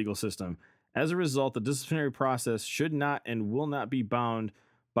of the legal system. As a result, the disciplinary process should not and will not be bound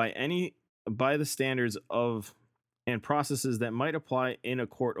by the standards of and processes that might apply in a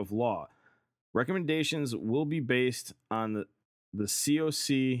court of law. Recommendations will be based on the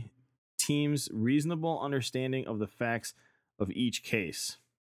COC team's reasonable understanding of the facts of each case.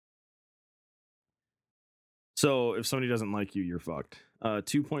 So if somebody doesn't like you, you're fucked.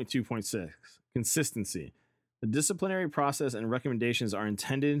 2.2.6 consistency. The disciplinary process and recommendations are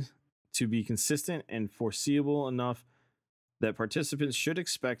intended to be consistent and foreseeable enough that participants should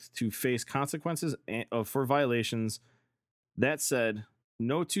expect to face consequences for violations. That said,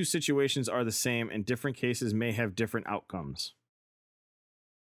 no two situations are the same, and different cases may have different outcomes.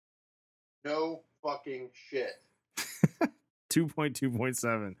 No fucking shit.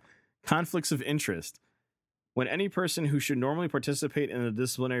 2.2.7 Conflicts of interest. When any person who should normally participate in the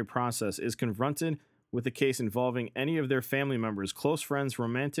disciplinary process is confronted with a case involving any of their family members, close friends,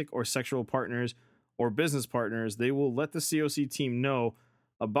 romantic or sexual partners, or business partners, they will let the COC team know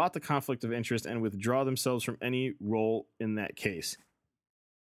about the conflict of interest and withdraw themselves from any role in that case.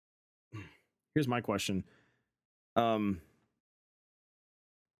 Here's my question. Oh,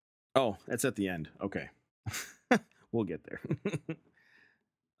 that's at the end. Okay. We'll get there.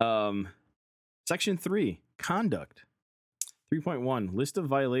 Section 3, conduct. 3.1, list of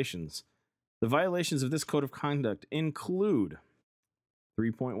violations. The violations of this code of conduct include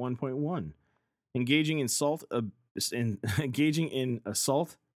 3.1.1, engaging in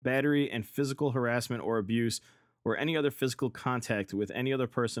assault, battery, and physical harassment or abuse, or any other physical contact with any other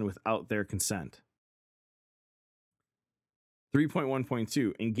person without their consent.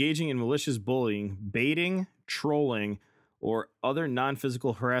 3.1.2, engaging in malicious bullying, baiting, trolling, or other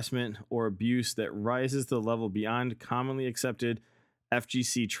non-physical harassment or abuse that rises to the level beyond commonly accepted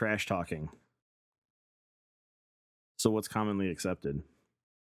FGC trash talking. So what's commonly accepted?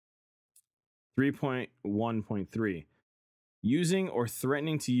 3.1.3, using or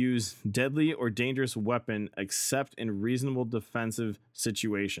threatening to use deadly or dangerous weapon except in reasonable defensive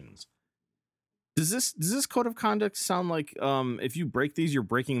situations. Does this code of conduct sound like if you break these, you're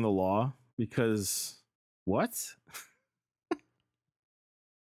breaking the law? Because what?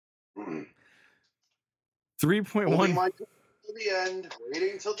 3.1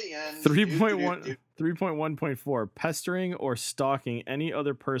 Waiting till the end. 3.1.4, pestering or stalking any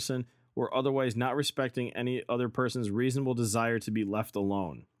other person or otherwise not respecting any other person's reasonable desire to be left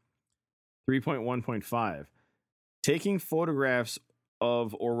alone. 3.1.5, taking photographs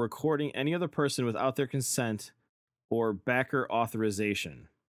of or recording any other person without their consent or backer authorization.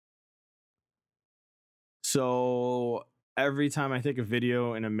 So every time I take a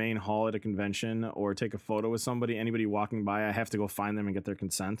video in a main hall at a convention or take a photo with somebody, anybody walking by, I have to go find them and get their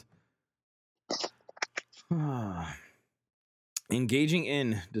consent. Engaging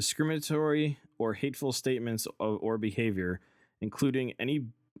in discriminatory or hateful statements or behavior, including any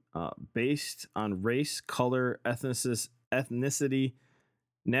based on race, color, ethnicity,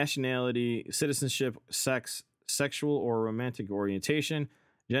 nationality, citizenship, sex, sexual or romantic orientation,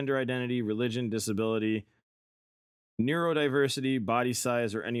 gender identity, religion, disability, neurodiversity, body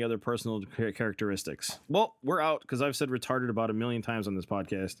size, or any other personal characteristics. Well, we're out because I've said retarded about 1 million times on this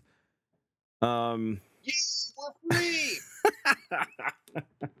podcast. Yes, we're free.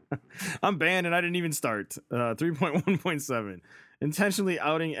 I'm banned and I didn't even start. 3.1.7, intentionally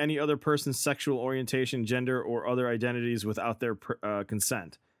outing any other person's sexual orientation, gender, or other identities without their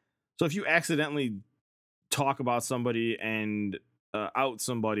consent. So if you accidentally talk about somebody and out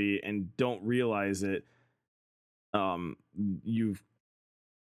somebody and don't realize it, you've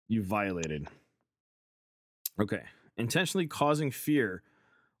violated. Okay. Intentionally causing fear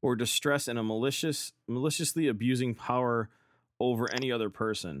or distress in a maliciously abusing power over any other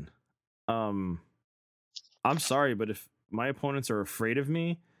person. I'm sorry, but if my opponents are afraid of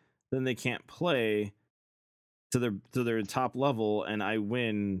me, then they can't play to their top level, and I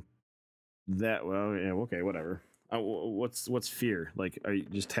win. That well, yeah, okay, whatever. What's fear? Like, are you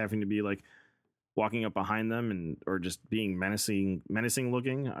just having to be like walking up behind them and or just being menacing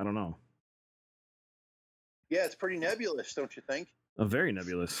looking? I don't know. Yeah, it's pretty nebulous, don't you think? Very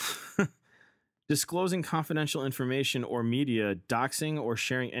nebulous. Disclosing confidential information or media, doxing or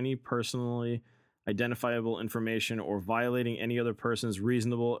sharing any personally identifiable information, or violating any other person's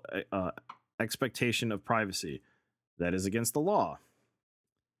reasonable expectation of privacy. That is against the law.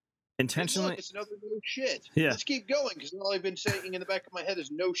 Intentionally. Look, it's another no shit. Yeah. Let's keep going, because all I've been saying in the back of my head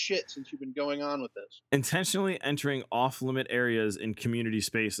is no shit since you've been going on with this. Intentionally entering off-limit areas in community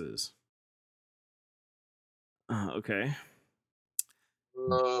spaces. Okay.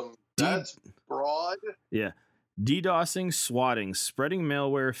 That's broad. Yeah. DDoSing, swatting, spreading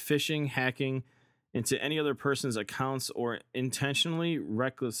malware, phishing, hacking into any other person's accounts, or intentionally,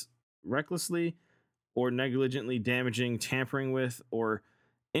 recklessly, or negligently damaging, tampering with, or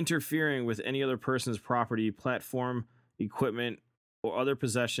interfering with any other person's property, platform, equipment, or other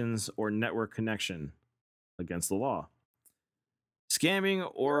possessions or network connection against the law. Scamming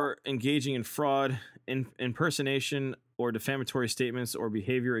or engaging in fraud, impersonation, or defamatory statements or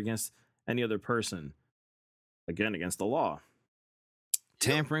behavior against any other person. again, against the law.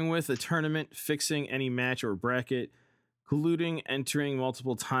 Tampering with a tournament, fixing any match or bracket, colluding, entering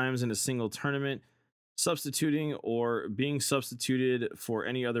multiple times in a single tournament, substituting or being substituted for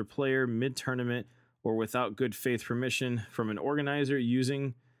any other player mid-tournament or without good faith permission from an organizer,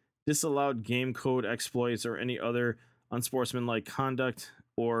 using disallowed game code exploits or any other unsportsmanlike conduct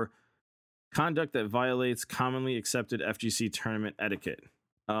or conduct that violates commonly accepted FGC tournament etiquette.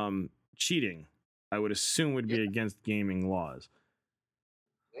 Cheating, I would assume, would be against gaming laws.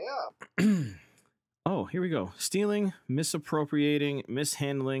 Yeah. Oh, here we go. Stealing, misappropriating,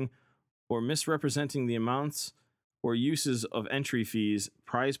 mishandling, or misrepresenting the amounts or uses of entry fees,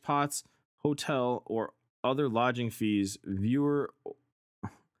 prize pots, hotel, or other lodging fees, viewer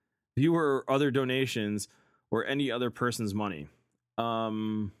or other donations, or any other person's money.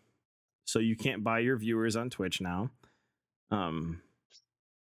 So you can't buy your viewers on Twitch now. And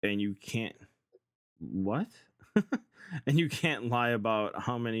you can't what? And you can't lie about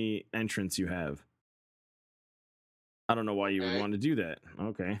how many entrants you have. I don't know why you would want to do that.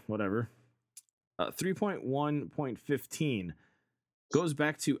 Okay, whatever. 3.1.15 goes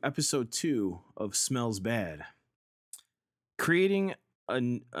back to episode 2 of Smells Bad. Creating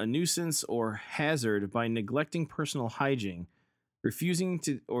a nuisance or hazard by neglecting personal hygiene, refusing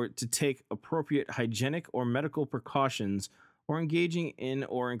to take appropriate hygienic or medical precautions, or engaging in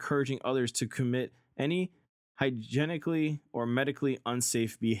or encouraging others to commit any hygienically or medically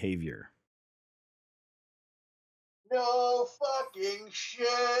unsafe behavior. No fucking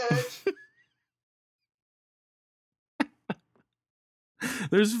shit.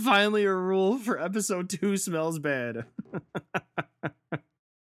 There's finally a rule for episode 2 Smells Bad.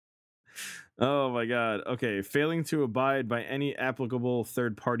 Oh my god. Okay, failing to abide by any applicable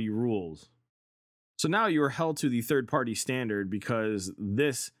third-party rules. So now you are held to the third-party standard because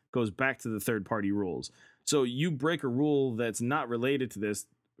this goes back to the third-party rules. So you break a rule that's not related to this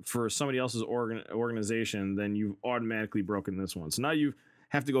for somebody else's organization, then you've automatically broken this one. So now you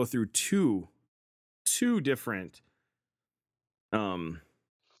have to go through two different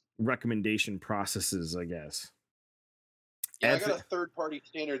recommendation processes, I guess. Yeah, I got a third-party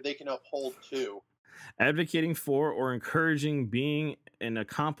standard they can uphold too. Advocating for or encouraging being an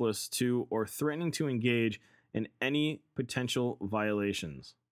accomplice to or threatening to engage in any potential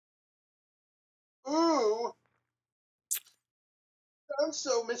violations. Ooh. Sounds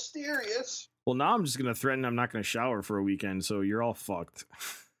so mysterious. Well, now I'm just going to threaten I'm not going to shower for a weekend, so you're all fucked.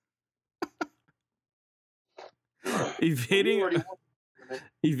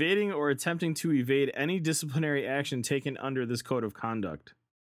 Evading or attempting to evade any disciplinary action taken under this code of conduct.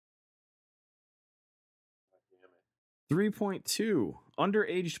 3.2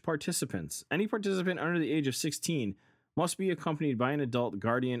 Underage participants. Any participant under the age of 16 must be accompanied by an adult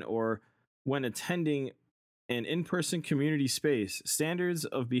guardian, or when attending an in-person community space, standards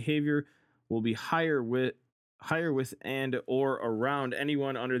of behavior will be higher with and or around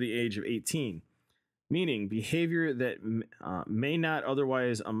anyone under the age of 18. Meaning, behavior that may not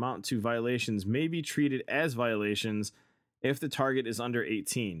otherwise amount to violations may be treated as violations if the target is under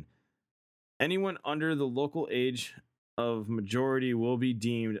 18. Anyone under the local age of majority will be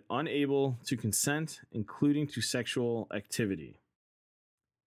deemed unable to consent, including to sexual activity.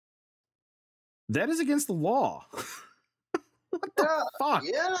 That is against the law. What the fuck?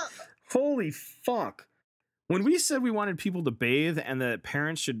 Yeah. Holy fuck. When we said we wanted people to bathe and that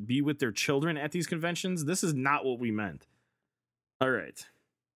parents should be with their children at these conventions, this is not what we meant. All right.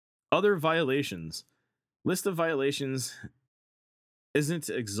 Other violations. List of violations isn't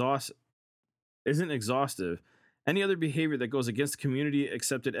exhaustive. Any other behavior that goes against community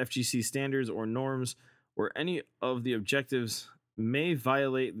accepted FGC standards or norms or any of the objectives may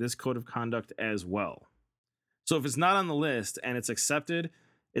violate this code of conduct as well. So if it's not on the list and it's accepted,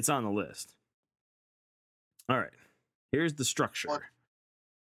 it's on the list. All right, here's the structure.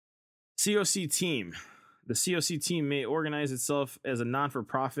 COC team. The COC team may organize itself as a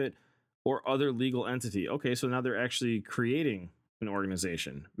non-for-profit or other legal entity. Okay, so now they're actually creating an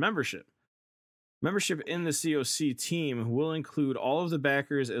organization. Membership. Membership in the COC team will include all of the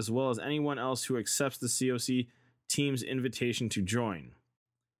backers as well as anyone else who accepts the COC team's invitation to join.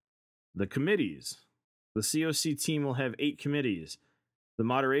 The committees. The COC team will have 8 committees. The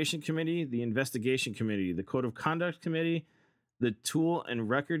Moderation Committee, the Investigation Committee, the Code of Conduct Committee, the Tool and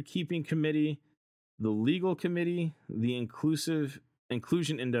Record Keeping Committee, the Legal Committee, the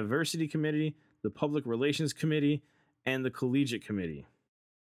Inclusion and Diversity Committee, the Public Relations Committee, and the Collegiate Committee.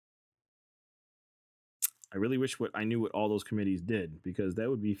 I really wish I knew what all those committees did, because that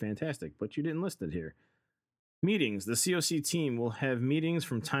would be fantastic, but you didn't list it here. Meetings. The COC team will have meetings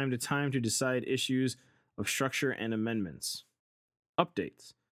from time to time to decide issues of structure and amendments.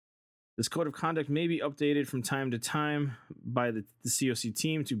 Updates. This code of conduct may be updated from time to time by the COC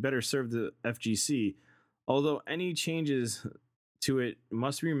team to better serve the FGC, although any changes to it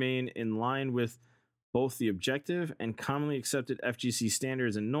must remain in line with both the objective and commonly accepted FGC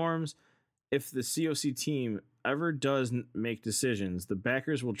standards and norms. If the COC team ever does make decisions, the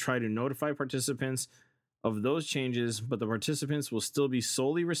backers will try to notify participants of those changes, but the participants will still be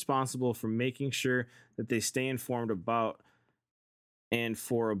solely responsible for making sure that they stay informed about and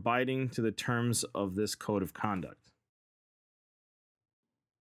for abiding to the terms of this code of conduct.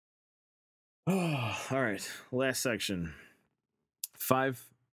 All right, last section.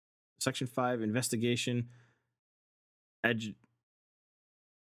 Section 5, investigation.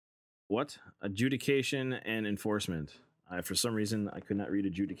 Adjudication and enforcement. For some reason, I could not read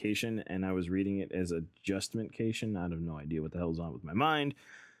adjudication, and I was reading it as adjustmentcation. I have no idea what the hell's on with my mind,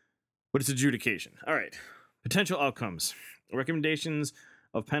 but it's adjudication. All right. Potential outcomes. Recommendations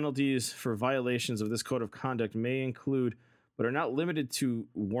of penalties for violations of this code of conduct may include, but are not limited to,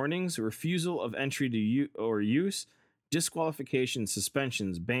 warnings, refusal of entry to or use, disqualification,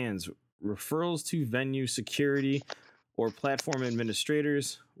 suspensions, bans, referrals to venue security or platform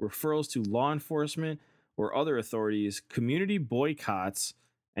administrators, referrals to law enforcement or other authorities, community boycotts,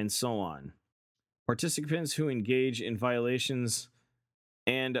 and so on. Participants who engage in violations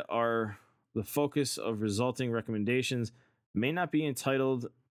and are the focus of resulting recommendations may not be entitled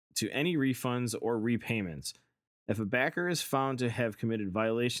to any refunds or repayments. If a backer is found to have committed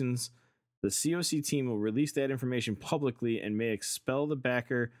violations, the COC team will release that information publicly and may expel the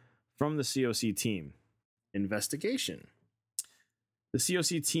backer from the COC team. Investigation. The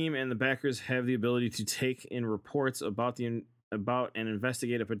COC team and the backers have the ability to take in reports about and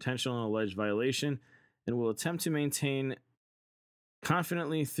investigate a potential and alleged violation, and will attempt to maintain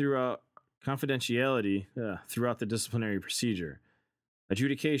confidentiality throughout the disciplinary procedure.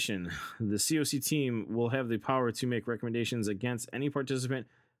 Adjudication. The COC team will have the power to make recommendations against any participant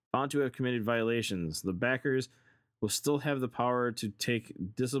found to have committed violations. The backers will still have the power to take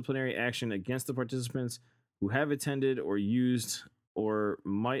disciplinary action against the participants who have attended or used or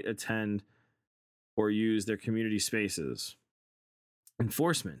might attend or use their community spaces.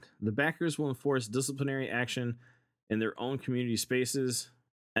 Enforcement. The backers will enforce disciplinary action in their own community spaces.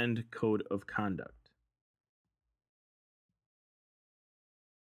 End code of conduct.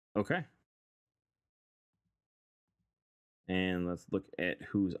 Okay. And let's look at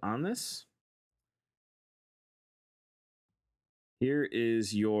who's on this. Here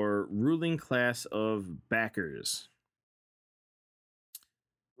is your ruling class of backers.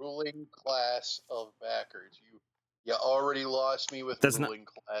 Ruling class of backers. You already lost me with ruling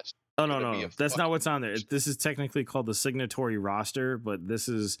class. Oh, no. That's not what's on there. This is technically called the signatory roster, but this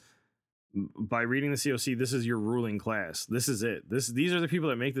is, by reading the COC, this is your ruling class. This is it. These are the people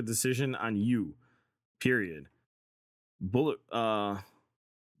that make the decision on you. Period. Bulletproof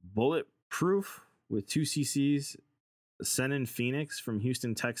with 2 cc's. Senin Phoenix from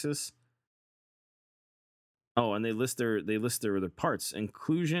Houston, Texas. Oh, and they list their parts: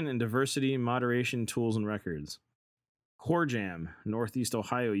 inclusion and diversity, moderation, tools and records. Core Jam, Northeast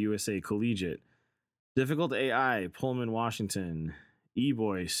Ohio, USA, Collegiate. Difficult AI, Pullman, Washington.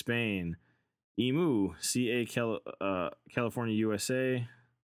 E-Boy, Spain. Emu, CA, California, USA.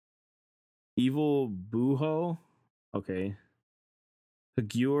 Evil Buho, okay.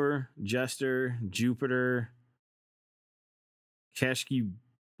 Hagur, Jester, Jupiter. Kashki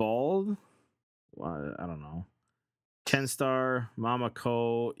Bald, I don't know. Kenstar, Mama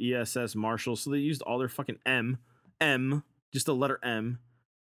Co, ESS Marshall. So they used all their fucking M, just the letter M.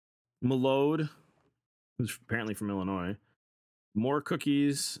 Malode, who's apparently from Illinois. More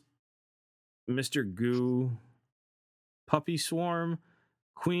Cookies, Mr. Goo, Puppy Swarm,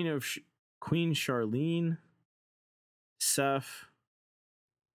 Queen Charlene, Seth,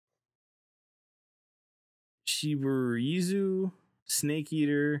 Shibarizu, Snake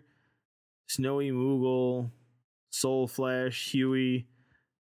Eater, Snowy Moogle, Soul Flash, Huey,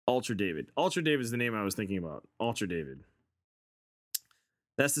 Ultra David. Ultra David is the name I was thinking about. Ultra David.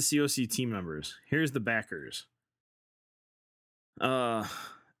 That's the COC team members. Here's the backers.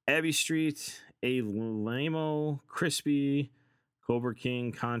 Abbey Street, A Lamo, Crispy, Cobra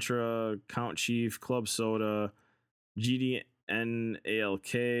King, Contra, Count Chief, Club Soda, GDNALK,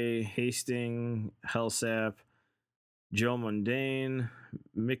 Hasting, Hellsap, Joe Mundane,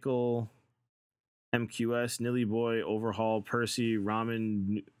 Mickle, MQS, Nilly Boy, Overhaul, Percy,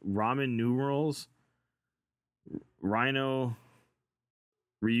 Ramen Numerals, Rhino,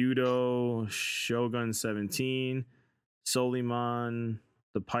 Ryudo, Shogun 17, Soliman,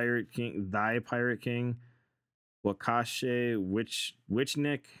 the Pirate King, Thy Pirate King, Wakashe,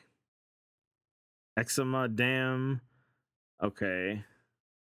 Witchnick, Eczema Dam. Okay.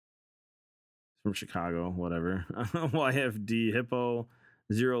 From Chicago, whatever. YFD, Hippo,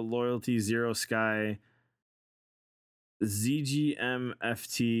 Zero Loyalty, Zero Sky,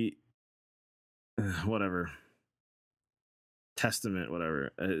 ZGMFT, whatever. Testament,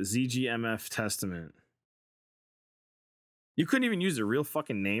 whatever. ZGMF Testament. You couldn't even use the real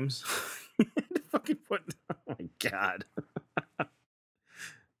fucking names. Fucking put. Oh my god.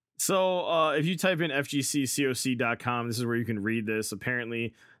 So if you type in fgccoc.com, this is where you can read this.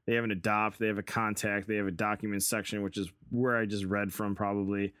 Apparently, they have an adopt, they have a contact, they have a document section, which is where I just read from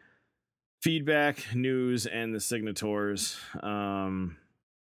probably. Feedback, news, and the signatories. Yep.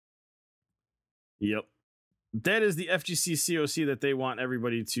 That is the FGC COC that they want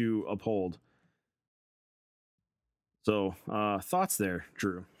everybody to uphold. So, thoughts there,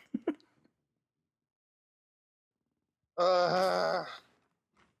 Drew? I'm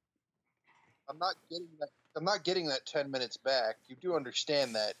not getting that 10 minutes back. You do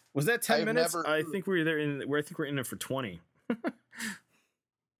understand that. Was that 10 minutes? I think we were there I think we're in it for 20.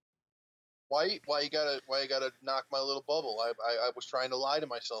 Why you gotta knock my little bubble? I was trying to lie to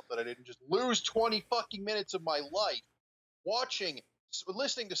myself that I didn't just lose 20 fucking minutes of my life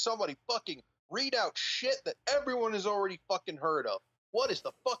listening to somebody fucking read out shit that everyone has already fucking heard of. What is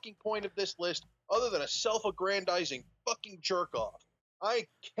the fucking point of this list other than a self-aggrandizing fucking jerk-off? I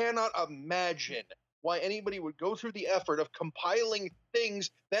cannot imagine why anybody would go through the effort of compiling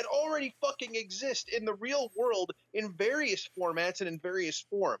things that already fucking exist in the real world in various formats and in various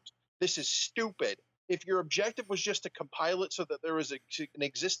forms. This is stupid. If your objective was just to compile it so that there was an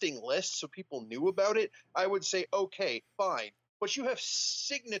existing list so people knew about it, I would say, okay, fine. But you have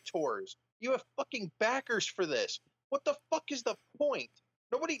signatories. You have fucking backers for this. What the fuck is the point?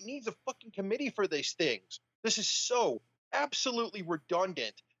 Nobody needs a fucking committee for these things. This is so absolutely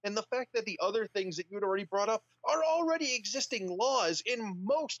redundant. And the fact that the other things that you had already brought up are already existing laws in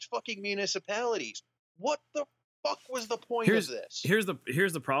most fucking municipalities. What the fuck was the point of this? Here's the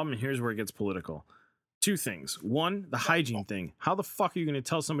problem, and here's where it gets political. Two things. One, the hygiene thing. How the fuck are you going to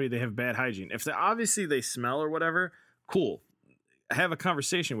tell somebody they have bad hygiene? If obviously they smell or whatever, cool. Have a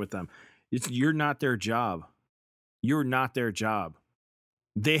conversation with them. You're not their job. You're not their job.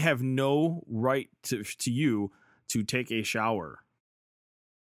 They have no right to you to take a shower.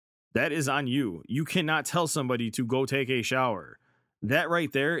 That is on you. You cannot tell somebody to go take a shower. That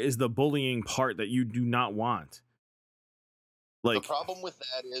right there is the bullying part that you do not want. Like, the problem with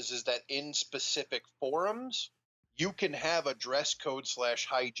that is that in specific forums, you can have a dress code /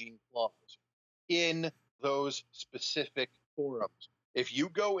 hygiene clause in those specific forums. If you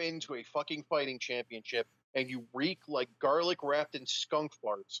go into a fucking fighting championship and you reek like garlic wrapped in skunk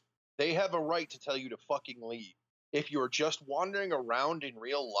farts, they have a right to tell you to fucking leave. If you're just wandering around in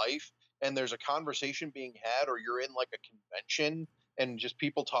real life and there's a conversation being had, or you're in like a convention and just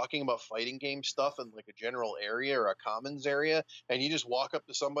people talking about fighting game stuff in like a general area or a commons area, and you just walk up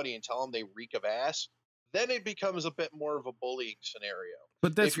to somebody and tell them they reek of ass, then it becomes a bit more of a bullying scenario.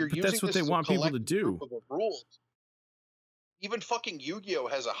 But that's what they want people to do. Rules. Even fucking Yu-Gi-Oh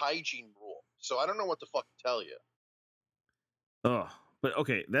has a hygiene rule, so I don't know what the fuck to tell you. Ugh. But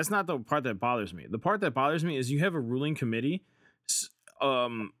okay, that's not the part that bothers me. The part that bothers me is you have a ruling committee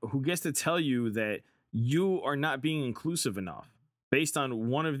who gets to tell you that you are not being inclusive enough based on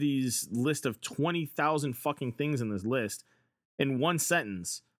one of these list of 20,000 fucking things in this list in one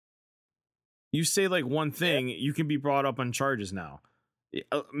sentence. You say like one thing, you can be brought up on charges now.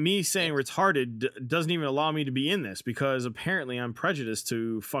 Me saying retarded doesn't even allow me to be in this because apparently I'm prejudiced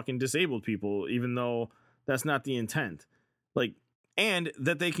to fucking disabled people, even though that's not the intent. Like, and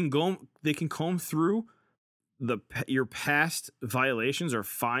that they can comb through your past violations or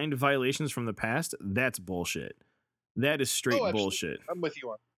find violations from the past. That's bullshit. That is straight bullshit. I'm with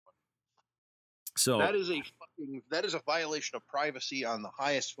you on that. So that is a violation of privacy on the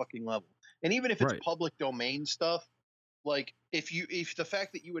highest fucking level. And even if it's public domain stuff, like if the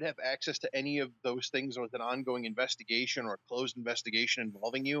fact that you would have access to any of those things with an ongoing investigation or a closed investigation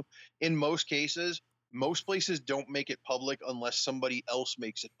involving you, in most cases, most places don't make it public unless somebody else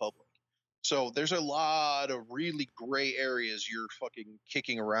makes it public. So there's a lot of really gray areas you're fucking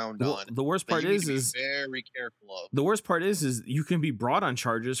kicking around on. The worst part is very careful of. The worst part is you can be brought on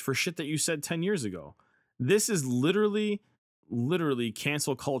charges for shit that you said 10 years ago. This is literally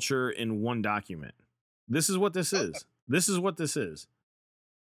cancel culture in one document. This is what this is. This is what this is.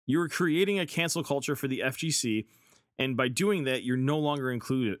 You're creating a cancel culture for the FGC, and by doing that, you're no longer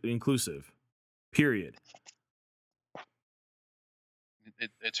inclusive. Period.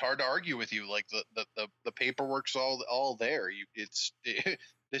 it's hard to argue with you. Like the paperwork's all there.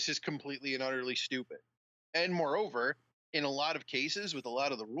 This is completely and utterly stupid. And moreover, in a lot of cases, with a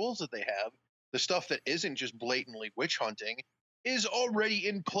lot of the rules that they have, the stuff that isn't just blatantly witch hunting is already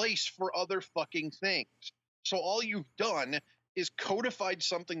in place for other fucking things. So all you've done is codified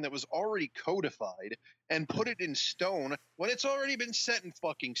something that was already codified and put it in stone when it's already been set in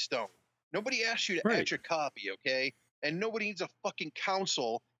fucking stone. Nobody asked you to Right. etch a copy, okay? And nobody needs a fucking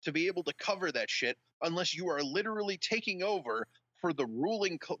council to be able to cover that shit unless you are literally taking over for the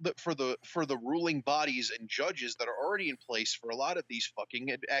ruling for the ruling bodies and judges that are already in place for a lot of these fucking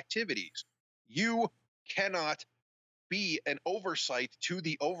activities. You cannot be an oversight to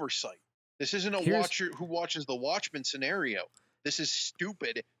the oversight. This isn't a watcher who watches the Watchmen scenario. This is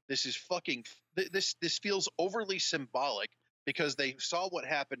stupid. This is fucking this feels overly symbolic because they saw what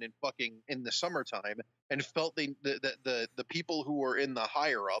happened in the summertime and felt the people who were in the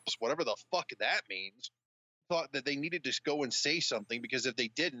higher ups, whatever the fuck that means, thought that they needed to go and say something, because if they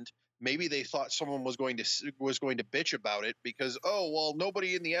didn't, maybe they thought someone was going to bitch about it because, oh, well,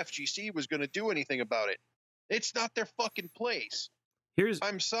 nobody in the FGC was going to do anything about it. It's not their fucking place.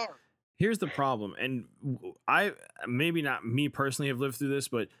 I'm sorry. Here's the problem, and I, maybe not me personally, have lived through this,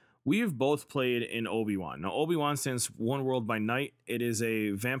 but we've both played in Obi-Wan. Now, Obi-Wan stands One World by Night. It is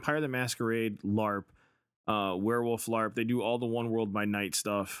a Vampire the Masquerade LARP, werewolf LARP. They do all the One World by Night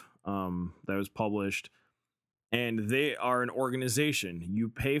stuff that was published. And they are an organization. You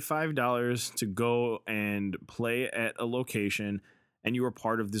pay $5 to go and play at a location, and you are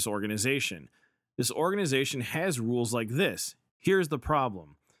part of this organization. This organization has rules like this. Here's the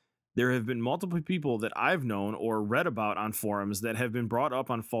problem. There have been multiple people that I've known or read about on forums that have been brought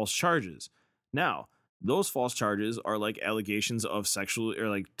up on false charges. Now, those false charges are like allegations of sexual or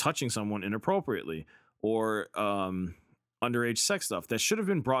like touching someone inappropriately, or underage sex stuff that should have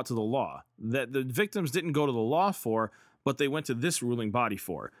been brought to the law, that the victims didn't go to the law for, but they went to this ruling body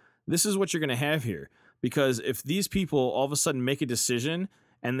for. This is what you're going to have here, because if these people all of a sudden make a decision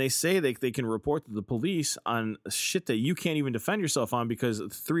and they say they can report to the police on shit that you can't even defend yourself on because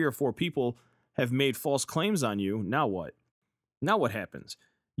 3 or 4 people have made false claims on you, now what? Now what happens?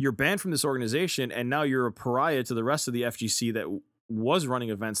 You're banned from this organization, and now you're a pariah to the rest of the FGC that was running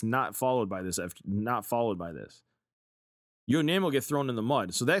events not followed by this. Your name will get thrown in the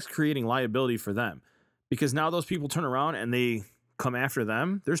mud. So that's creating liability for them, because now those people turn around and they come after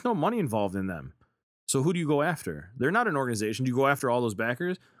them. There's no money involved in them. So who do you go after? They're not an organization. Do you go after all those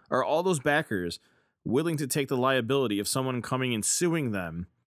backers? Are all those backers willing to take the liability of someone coming and suing them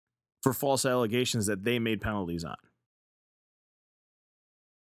for false allegations that they made penalties on?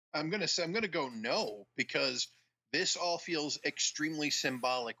 I'm going to go no, because this all feels extremely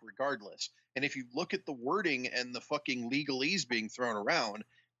symbolic regardless. And if you look at the wording and the fucking legalese being thrown around,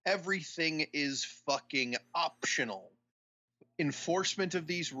 everything is fucking optional. Enforcement of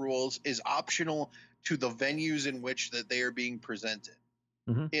these rules is optional to the venues in which that they are being presented.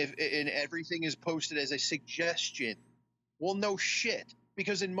 Mm-hmm. And everything is posted as a suggestion. Well, no shit,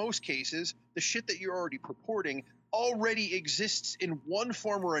 because in most cases, the shit that you're already purporting already exists in one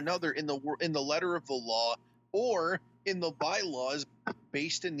form or another in the letter of the law or in the bylaws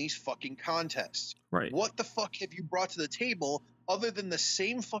based in these fucking contests. Right. What the fuck have you brought to the table other than the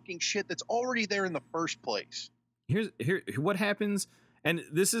same fucking shit that's already there in the first place? Here what happens, and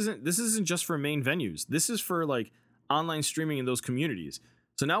this isn't just for main venues. This is for like online streaming in those communities.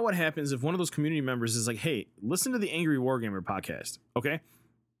 So now what happens if one of those community members is like, hey, listen to the Angry Wargamer podcast, okay?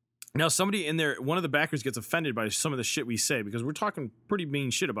 Now somebody in there, one of the backers gets offended by some of the shit we say, because we're talking pretty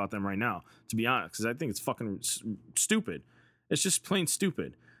mean shit about them right now, to be honest, because I think it's fucking stupid. It's just plain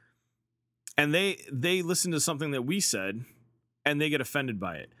stupid. And they listen to something that we said, and they get offended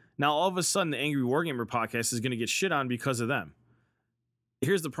by it. Now, all of a sudden, the Angry Wargamer podcast is going to get shit on because of them.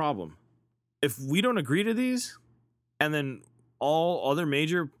 Here's the problem. If we don't agree to these, and then all other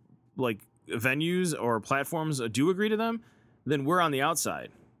major like venues or platforms do agree to them, then we're on the outside.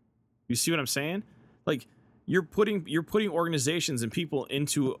 You see what I'm saying? Like, you're putting organizations and people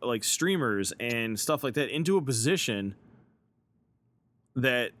into, like, streamers and stuff like that, into a position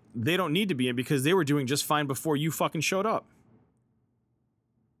that they don't need to be in, because they were doing just fine before you fucking showed up.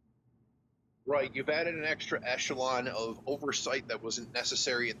 Right, you've added an extra echelon of oversight that wasn't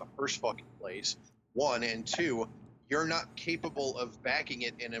necessary in the first fucking place. 1, and 2, you're not capable of backing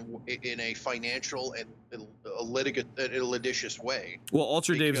it in a financial and a litigious way. Well,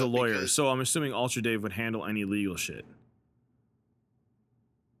 Ultra Dave's a lawyer, so I'm assuming Ultra Dave would handle any legal shit.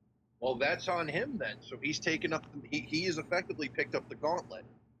 Well, that's on him then. So he's taken up. He has effectively picked up the gauntlet.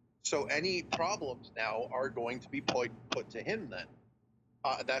 So any problems now are going to be put to him then.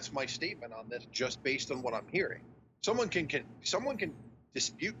 That's my statement on this, just based on what I'm hearing. Someone can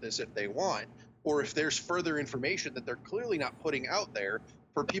dispute this if they want, or if there's further information that they're clearly not putting out there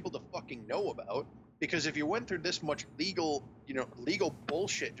for people to fucking know about. Because if you went through this much legal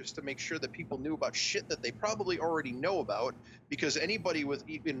bullshit just to make sure that people knew about shit that they probably already know about, because anybody with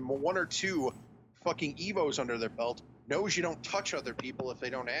even one or two fucking Evos under their belt knows you don't touch other people if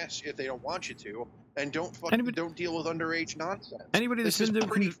they don't want you to, and don't deal with underage nonsense. Anybody that's This been is to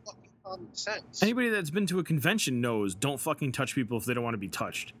pretty fucking common sense. anybody that's been to a convention knows don't fucking touch people if they don't want to be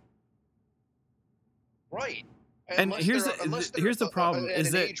touched. Right. And here's the problem at is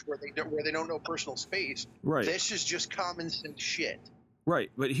an that age where they don't know personal space. right. This is just common sense shit. Right,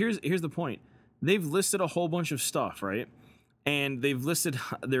 but here's the point. They've listed a whole bunch of stuff, right? And they've listed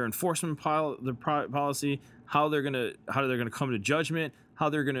their enforcement policy, how they're gonna come to judgment, how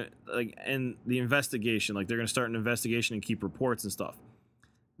they're gonna and the investigation, like they're gonna start an investigation and keep reports and stuff.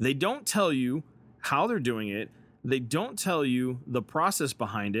 They don't tell you how they're doing it. They don't tell you the process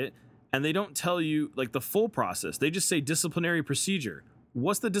behind it, and they don't tell you like the full process. They just say disciplinary procedure.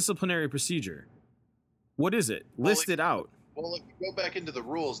 What's the disciplinary procedure? What is it? List it out. Well, if you go back into the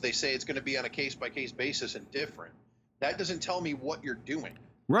rules, they say it's going to be on a case-by-case basis and different. That doesn't tell me what you're doing.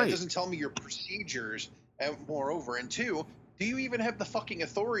 Right. That doesn't tell me your procedures. And moreover, and two, do you even have the fucking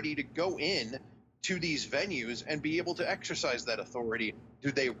authority to go in to these venues and be able to exercise that authority?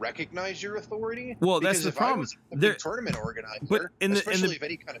 Do they recognize your authority? Well, because that's the problem. I was a big tournament organizer, but especially of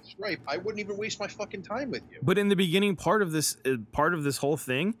any kind of stripe, I wouldn't even waste my fucking time with you. But in the beginning part of this whole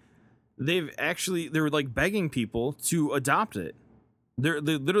thing, they're like begging people to adopt it. They're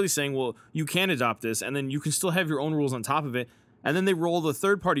literally saying, well, you can adopt this, and then you can still have your own rules on top of it, and then they roll the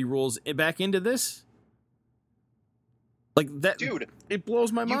third-party rules back into this. Like that, dude. It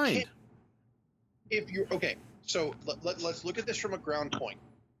blows my mind. If you're okay, so let's look at this from a ground point,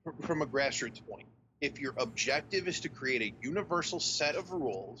 from a grassroots point. If your objective is to create a universal set of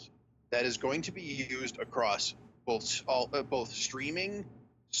rules that is going to be used across both streaming,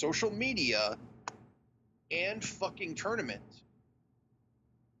 social media, and fucking tournaments,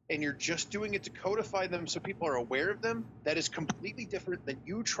 and you're just doing it to codify them so people are aware of them, that is completely different than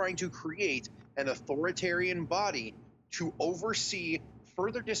you trying to create an authoritarian body to oversee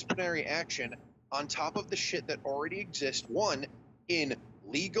further disciplinary action on top of the shit that already exists, one, in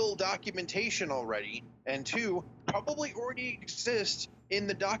legal documentation already, and two, probably already exists in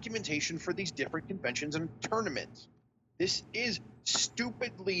the documentation for these different conventions and tournaments. This is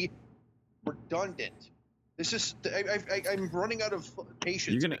stupidly redundant. This is I'm running out of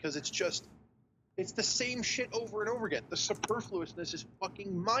patience because it's the same shit over and over again. The superfluousness is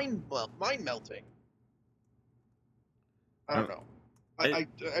fucking mind melting. I don't know.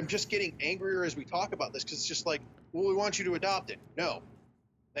 I'm just getting angrier as we talk about this because it's just like, well, we want you to adopt it. No,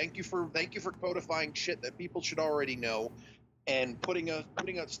 thank you for codifying shit that people should already know, and putting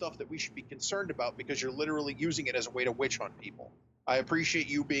out stuff that we should be concerned about because you're literally using it as a way to witch hunt people. I appreciate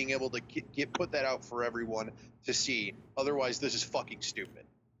you being able to put that out for everyone to see. Otherwise, this is fucking stupid.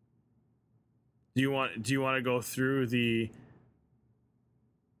 Do you want to go through the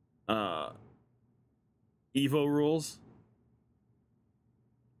Evo rules?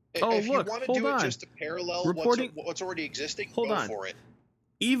 If you want to do it just to parallel what's already existing, go for it.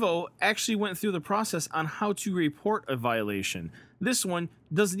 Evo actually went through the process on how to report a violation. This one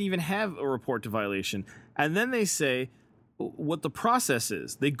doesn't even have a report to violation. And then they say what the process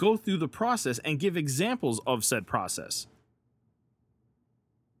is. They go through the process and give examples of said process.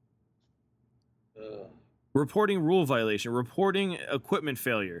 Reporting rule violation, reporting equipment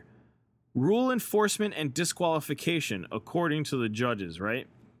failure, rule enforcement and disqualification according to the judges, right?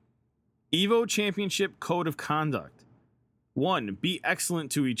 Evo Championship Code of Conduct. 1. Be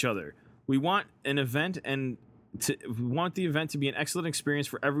excellent to each other. We want the event to be an excellent experience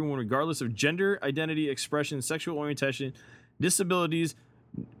for everyone, regardless of gender, identity, expression, sexual orientation, disabilities,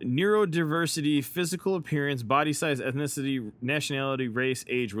 neurodiversity, physical appearance, body size, ethnicity, nationality, race,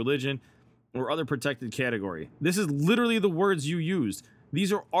 age, religion, or other protected category. This is literally the words you used.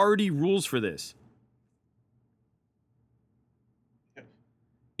 These are already rules for this.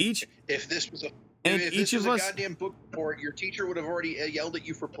 If this was a goddamn book report, your teacher would have already yelled at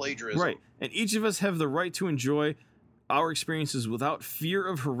you for plagiarism. Right. And each of us have the right to enjoy our experiences without fear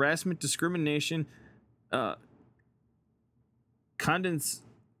of harassment, discrimination,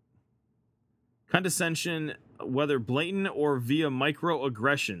 condescension, whether blatant or via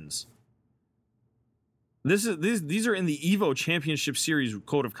microaggressions. These are in the Evo Championship Series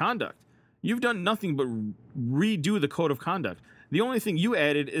Code of Conduct. You've done nothing but redo the Code of Conduct. The only thing you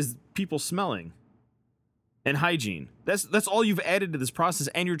added is people smelling. and hygiene. That's all you've added to this process,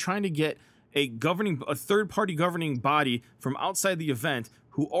 and you're trying to get a third-party governing body from outside the event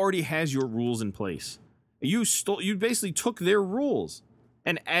who already has your rules in place. You basically took their rules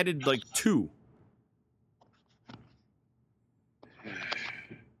and added like 2.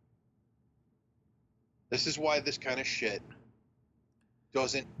 This is why this kind of shit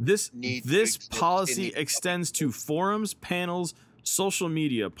doesn't need This to policy exist in extends to forums, panels, social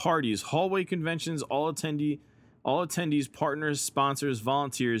media, parties, hallway conventions, all attendees, partners, sponsors,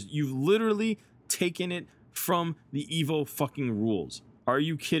 volunteers. You've literally taken it from the Evo fucking rules. Are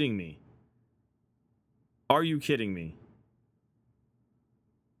you kidding me? Are you kidding me?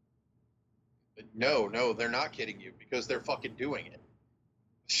 No, they're not kidding you because they're fucking doing it.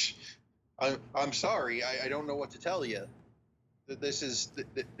 I'm sorry, I don't know what to tell you. This is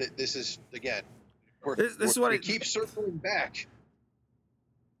again. We keep circling back.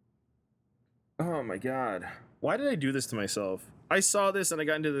 Oh my god. Why did I do this to myself? I saw this and I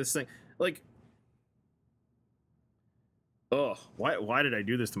got into this thing. Like, oh, why did I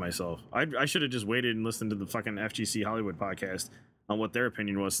do this to myself? I should have just waited and listened to the fucking FGC Hollywood podcast on what their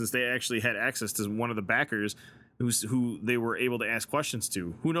opinion was, since they actually had access to one of the backers who they were able to ask questions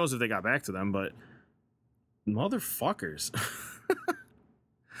to. Who knows if they got back to them, but motherfuckers.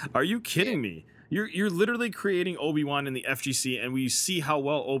 Are you kidding me? You're literally creating Obi-Wan in the FGC, and we see how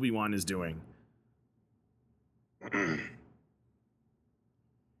well Obi-Wan is doing.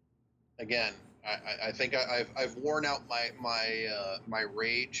 Again, I think I've worn out my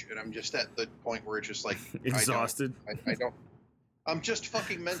rage, and I'm just at the point where it's just like exhausted. I don't. I'm just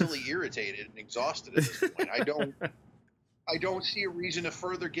fucking mentally irritated and exhausted at this point. I don't see a reason to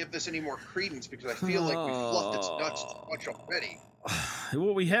further give this any more credence because I feel like we've fluffed its nuts too much already.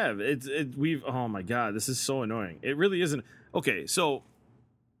 Well, we have. We've. Oh my god, this is so annoying. It really isn't. Okay, so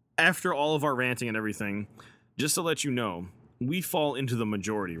after all of our ranting and everything, just to let you know, we fall into the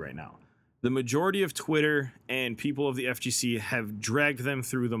majority right now. The majority of Twitter and people of the FGC have dragged them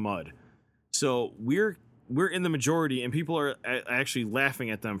through the mud. So we're in the majority, and people are actually laughing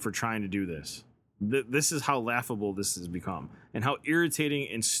at them for trying to do this. This is how laughable this has become, and how irritating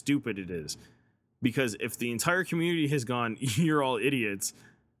and stupid it is. Because if the entire community has gone, you're all idiots,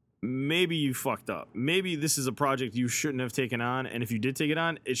 maybe you fucked up. Maybe this is a project you shouldn't have taken on, and if you did take it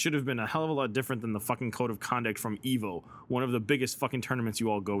on, it should have been a hell of a lot different than the fucking code of conduct from EVO, one of the biggest fucking tournaments you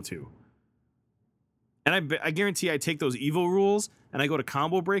all go to. And I guarantee I take those EVO rules and I go to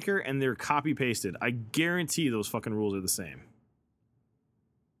Combo Breaker and they're copy pasted. I guarantee those fucking rules are the same.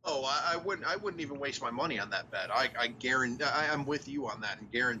 Oh, I wouldn't even waste my money on that bet. I guarantee. I'm with you on that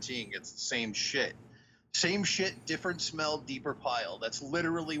and guaranteeing it's the same shit. Same shit, different smell, deeper pile. That's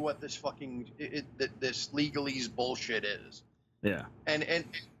literally what this fucking this legalese bullshit is. Yeah. And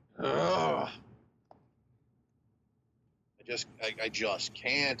I just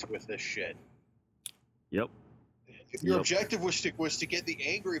can't with this shit. Yep. If your objective was to get the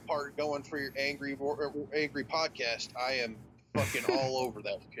angry part going for your angry podcast, I am fucking all over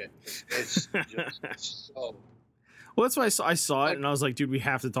that shit. It's just so. Well, that's why I saw it and I was like, dude, we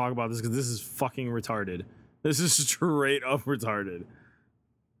have to talk about this because this is fucking retarded. This is straight up retarded.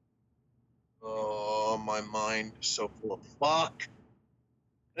 Oh, my mind is so full of fuck.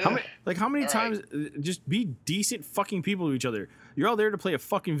 How many times? Right. Just be decent fucking people to each other. You're all there to play a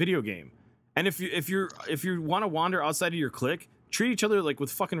fucking video game. And if you want to wander outside of your clique, treat each other like with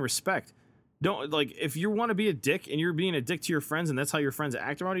fucking respect. Don't like if you want to be a dick and you're being a dick to your friends and that's how your friends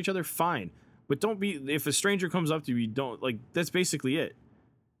act around each other, fine. But don't be if a stranger comes up to you, don't like that's basically it.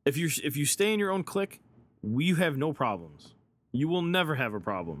 If you stay in your own clique, you have no problems. You will never have a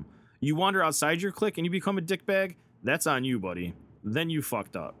problem. You wander outside your clique and you become a dickbag, that's on you, buddy. Then you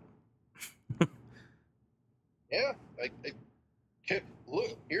fucked up. Yeah,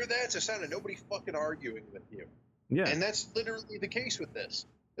 look, hear that? It's a sound of nobody fucking arguing with you. Yeah. And that's literally the case with this.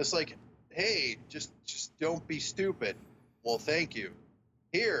 It's like, hey, just don't be stupid. Well, thank you.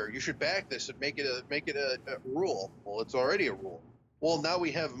 Here, you should back this and make it a rule. Well, it's already a rule. Well, now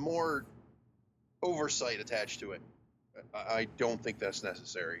we have more oversight attached to it. I don't think that's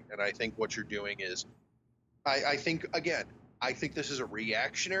necessary. And I think what you're doing is, I think this is a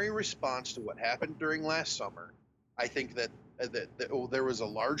reactionary response to what happened during last summer. I think that there was a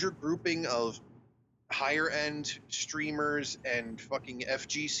larger grouping of higher end streamers and fucking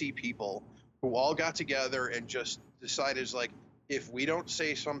FGC people who all got together and just decided like, if we don't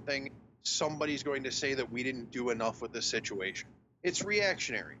say something, somebody's going to say that we didn't do enough with this situation. It's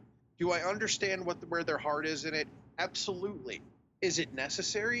reactionary. Do I understand where their heart is in it? Absolutely. Is it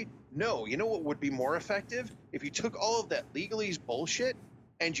necessary? No. You know what would be more effective? If you took all of that legalese bullshit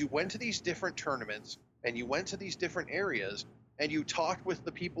and you went to these different tournaments and you went to these different areas and you talked with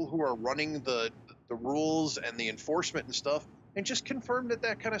the people who are running the rules and the enforcement and stuff, and just confirmed that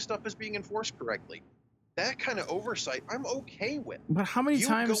that kind of stuff is being enforced correctly. That kind of oversight, I'm okay with. But how many You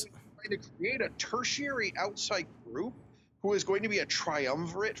times? going to create a tertiary outside group who is going to be a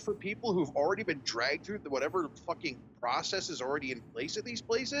triumvirate for people who've already been dragged through whatever fucking process is already in place at these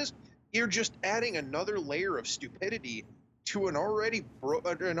places? You're just adding another layer of stupidity to an already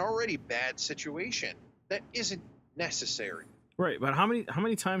bad situation that isn't necessary. Right, but how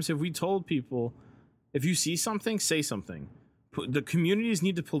many times have we told people, if you see something, say something. The communities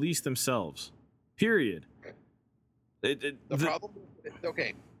need to police themselves. Period. The problem,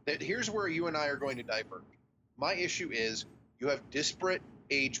 okay, here's where you and I are going to diverge. My issue is you have disparate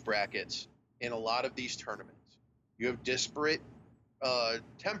age brackets in a lot of these tournaments. You have disparate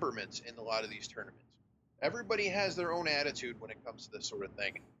temperaments in a lot of these tournaments. Everybody has their own attitude when it comes to this sort of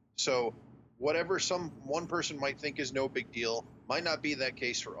thing. So whatever one person might think is no big deal might not be that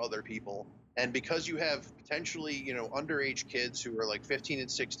case for other people. And because you have potentially, underage kids who are like 15 and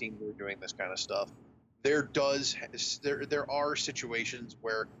 16 who are doing this kind of stuff, there are situations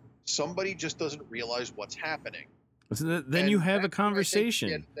where somebody just doesn't realize what's happening. So then you have a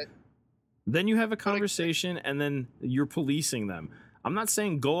conversation. Then you have a conversation, and then you're policing them. I'm not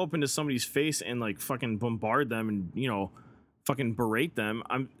saying go up into somebody's face and like fucking bombard them and fucking berate them.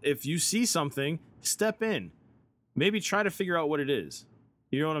 If you see something, step in. Maybe try to figure out what it is.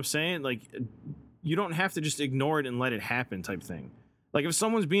 You know what I'm saying? Like, you don't have to just ignore it and let it happen type thing. Like, if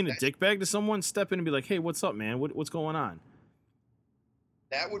someone's being a dickbag to someone, step in and be like, hey, what's up, man? What's going on?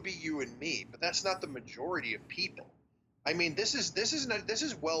 That would be you and me, but that's not the majority of people. I mean, this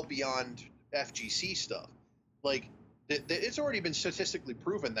is well beyond FGC stuff. Like, it's already been statistically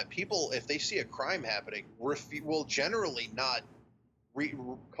proven that people, if they see a crime happening, will generally not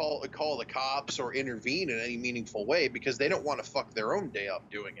call the cops or intervene in any meaningful way because they don't want to fuck their own day up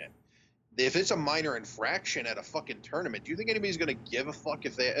doing it. If it's a minor infraction at a fucking tournament, do you think anybody's going to give a fuck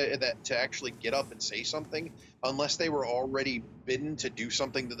if to actually get up and say something unless they were already bidden to do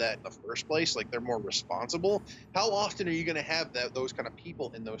something to that in the first place? Like, they're more responsible. How often are you going to have those kind of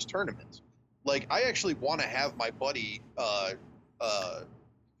people in those tournaments? Like, I actually want to have my buddy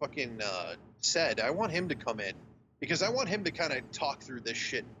said I want him to come in because I want him to kind of talk through this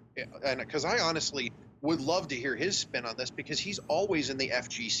shit, and because I honestly would love to hear his spin on this because he's always in the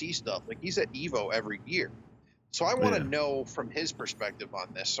FGC stuff. Like, he's at Evo every year. So I want to know from his perspective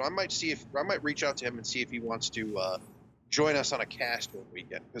on this. So I might reach out to him and see if he wants to join us on a cast one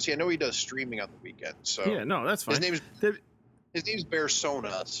weekend, because I know he does streaming on the weekend. So yeah, no, that's fine. His name's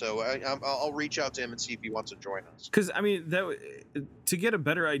Bearsona, so I'll reach out to him and see if he wants to join us. Because I mean, to get a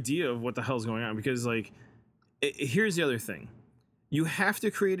better idea of what the hell's going on. Because here's the other thing: you have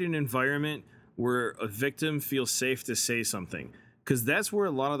to create an environment where a victim feels safe to say something, because that's where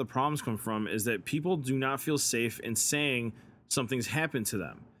a lot of the problems come from, is that people do not feel safe in saying something's happened to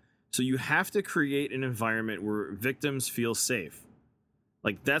them. So you have to create an environment where victims feel safe.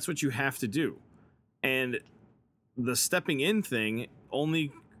 Like, that's what you have to do. And the stepping in thing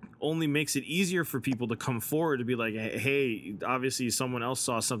only makes it easier for people to come forward to be like, hey, obviously someone else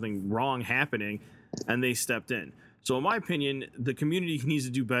saw something wrong happening and they stepped in. So in my opinion, the community needs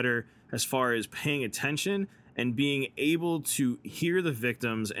to do better as far as paying attention and being able to hear the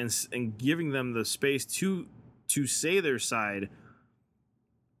victims and giving them the space to say their side,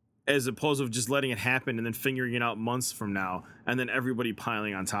 as opposed to just letting it happen and then figuring it out months from now and then everybody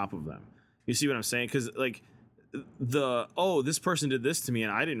piling on top of them. You see what I'm saying? Because this person did this to me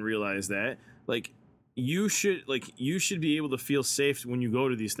and I didn't realize that. Like, you should be able to feel safe when you go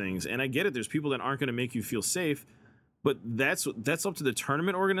to these things. And I get it, there's people that aren't going to make you feel safe, but that's up to the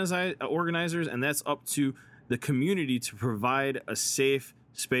tournament organizers, and that's up to the community to provide a safe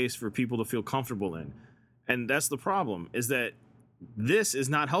space for people to feel comfortable in. And that's the problem, is that this is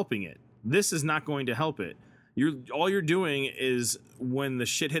not helping it. This is not going to help it. All you're doing is, when the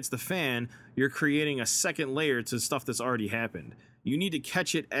shit hits the fan, you're creating a second layer to stuff that's already happened. You need to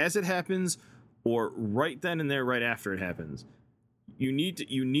catch it as it happens, or right then and there, right after it happens. You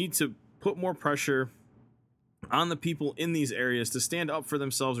need to put more pressure on the people in these areas to stand up for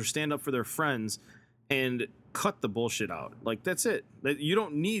themselves or stand up for their friends and cut the bullshit out. Like, that's it. You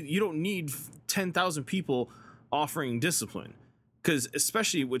don't need 10,000 people offering discipline, because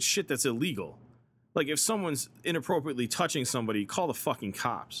especially with shit that's illegal. Like, if someone's inappropriately touching somebody, call the fucking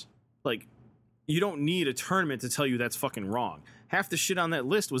cops. Like, you don't need a tournament to tell you that's fucking wrong. Half the shit on that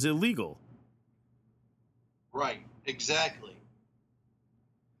list was illegal. Right. Exactly.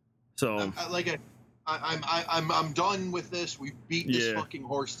 So I'm done with this. We've beat this fucking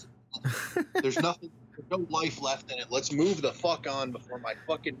horse. There's nothing no life left in it. Let's move the fuck on before my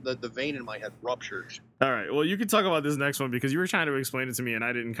fucking the vein in my head ruptures. All right. Well, you can talk about this next one because you were trying to explain it to me and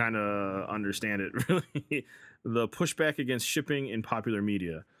I didn't kind of understand it really. The pushback against shipping in popular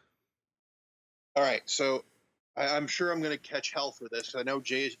media. All right, so I'm sure I'm going to catch hell for this. I know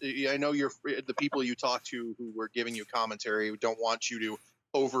Jay. I know you're the people you talk to who were giving you commentary don't want you to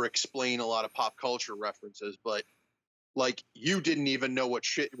over-explain a lot of pop culture references, but like you didn't even know what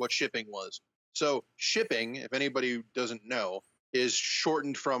shipping was. So shipping, if anybody doesn't know, is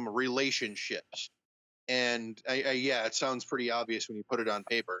shortened from relationships. And yeah, it sounds pretty obvious when you put it on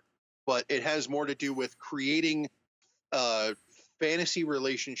paper, but it has more to do with creating uh, fantasy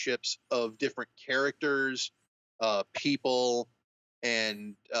relationships of different characters, people,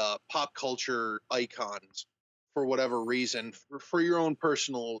 and pop culture icons for whatever reason, for your own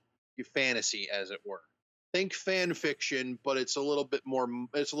personal fantasy, as it were. Think fan fiction, but it's a little bit more.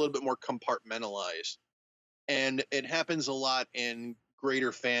 It's a little bit more compartmentalized, and it happens a lot in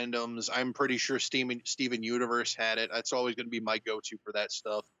greater fandoms. I'm pretty sure Steven Universe had it. That's always going to be my go-to for that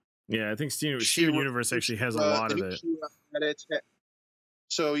stuff. Yeah, I think Steven She-Ra, Universe actually has a lot the of new it. She-Ra had it.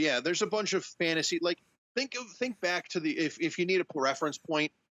 So yeah, there's a bunch of fantasy. Like think back to the if you need a reference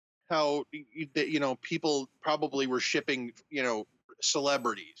point, how people probably were shipping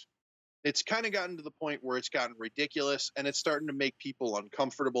celebrities. It's kind of gotten to the point where it's gotten ridiculous and it's starting to make people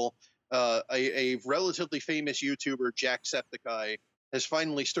uncomfortable. A relatively famous YouTuber, Jacksepticeye, has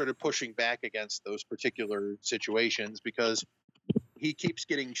finally started pushing back against those particular situations because he keeps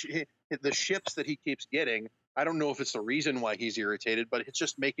getting the ships that he keeps getting. I don't know if it's the reason why he's irritated, but it's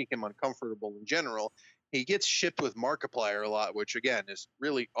just making him uncomfortable in general. He gets shipped with Markiplier a lot, which again is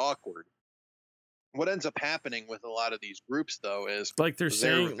really awkward. What ends up happening with a lot of these groups, though, is Like they're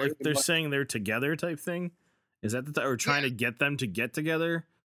saying, much, saying they're together type thing. Is that or trying to get them to get together?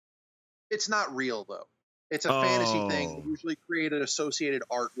 It's not real though. It's a fantasy thing. They Oh, usually create an associated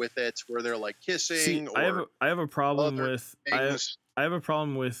art with it, where they're like see, kissing or I have a problem other with things. I have a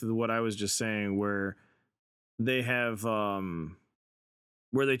problem with what I was just saying, where they have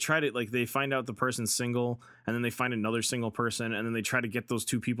where they try to like they find out the person's single and then they find another single person and then they try to get those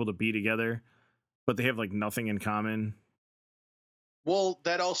two people to be together, but they have like nothing in common. Well,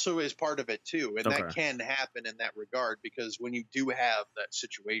 that also is part of it too, and that Okay, can happen in that regard because when you do have that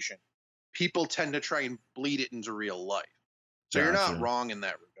situation, people tend to try and bleed it into real life. So you're not gotcha. wrong in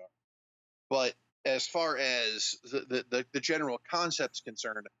that regard. But as far as the general concept's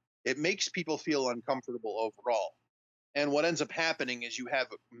concerned, it makes people feel uncomfortable overall. And what ends up happening is you have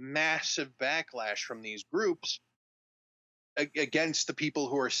a massive backlash from these groups against the people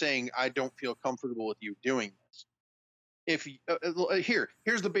who are saying, I don't feel comfortable with you doing this. If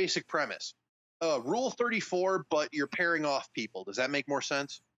here's the basic premise. Rule 34, but you're pairing off people. Does that make more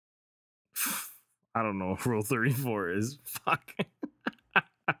sense? I don't know what Rule 34 is. Fuck.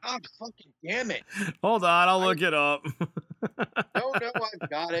 God fucking damn it. Hold on, I'll I look it up. no, I've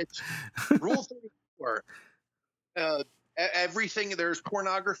got it. Rule 34. Everything, there's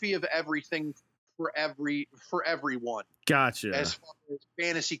pornography of everything for everyone Gotcha. as far as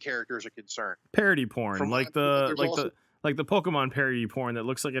fantasy characters are concerned. Parody porn, From like the Pokemon parody porn that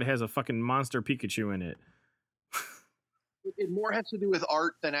looks like it has a fucking monster Pikachu in it. it more has to do with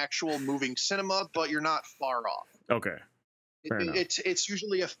art than actual moving cinema, but you're not far off. Okay. It's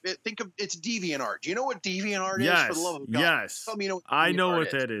usually it's deviant art. Do you know what deviant art is? For the love of God, yes. tell me you know what I know what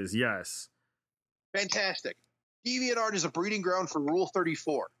is. that is. Yes. Fantastic. Deviant art is a breeding ground for Rule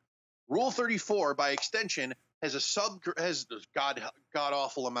 34. Rule 34, by extension, has god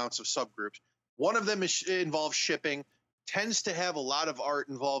awful amounts of subgroups. One of them involves shipping. Tends to have a lot of art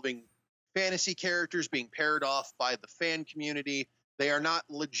involving fantasy characters being paired off by the fan community. They are not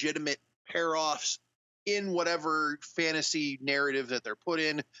legitimate pair offs in whatever fantasy narrative that they're put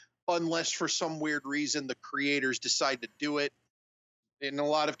in, unless for some weird reason the creators decide to do it. In a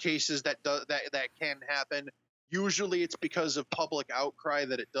lot of cases, that can happen. Usually, it's because of public outcry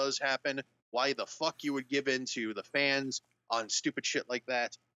that it does happen. Why the fuck you would give in to the fans on stupid shit like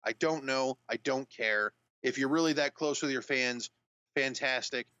that? I don't know. I don't care. If you're really that close with your fans,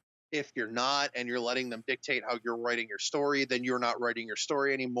 fantastic. If you're not and you're letting them dictate how you're writing your story, then you're not writing your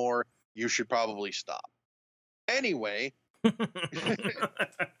story anymore. You should probably stop. Anyway,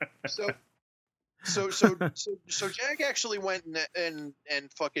 so Jack actually went and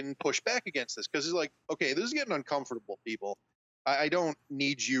fucking pushed back against this because he's like, okay, this is getting uncomfortable, people. I don't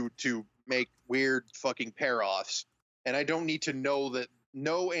need you to make weird fucking pair offs, and I don't need to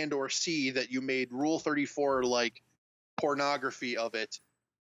know and or see that you made Rule 34 like pornography of it,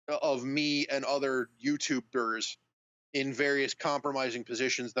 of me and other YouTubers in various compromising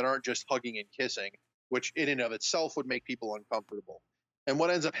positions that aren't just hugging and kissing. which in and of itself would make people uncomfortable. And what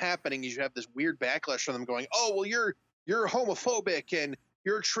ends up happening is you have this weird backlash from them going, "Oh, well, you're homophobic and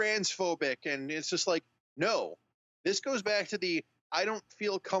you're transphobic," and it's just like, no. This goes back to the I don't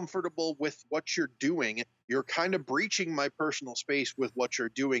feel comfortable with what you're doing. You're kind of breaching my personal space with what you're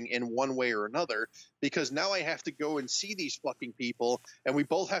doing in one way or another, because now I have to go and see these fucking people, and we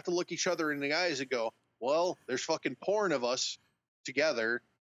both have to look each other in the eyes and go, well, there's fucking porn of us together.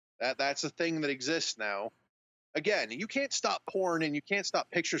 That's a thing that exists now. Again, you can't stop porn and you can't stop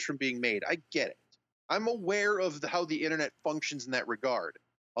pictures from being made. I get it. I'm aware of how the internet functions in that regard.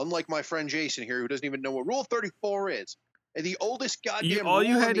 Unlike my friend Jason here, who doesn't even know what Rule 34 is. And the oldest goddamn all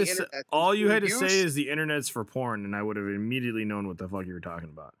you rule on had the to say, internet. all you had to use- say is the internet's for porn, and I would have immediately known what the fuck you were talking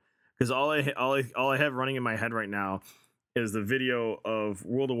about. Because all I have running in my head right now is the video of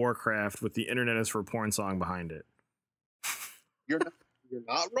World of Warcraft with the internet is for porn song behind it. You're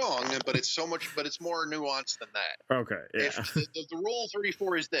not wrong, but it's more nuanced than that. Okay, yeah. If the Rule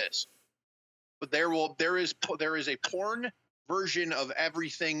 34 is this, but there is a porn version of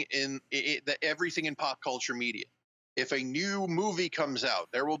everything everything in pop culture media. If a new movie comes out,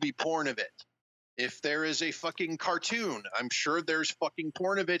 there will be porn of it. If there is a fucking cartoon, I'm sure there's fucking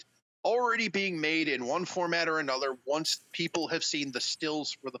porn of it already being made in one format or another once people have seen the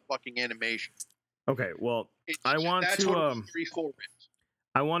stills for the fucking animation. Okay, well, I want to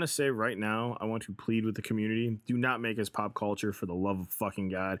say right now, I want to plead with the community. Do not make us pop culture, for the love of fucking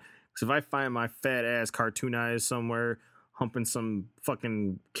God. Because if I find my fat ass cartoon eyes somewhere humping some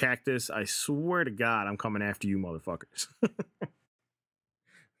fucking cactus, I swear to God, I'm coming after you motherfuckers.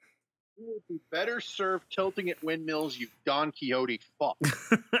 You would be better served tilting at windmills, you Don Quixote fuck.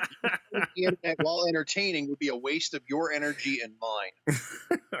 The internet, while entertaining, would be a waste of your energy and mine.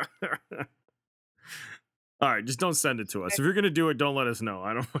 All right, just don't send it to us. If you're gonna do it, don't let us know.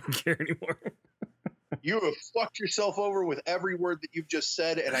 I don't fucking care anymore. You have fucked yourself over with every word that you've just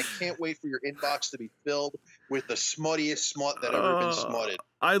said, and I can't wait for your inbox to be filled with the smuttiest smut that ever been smutted.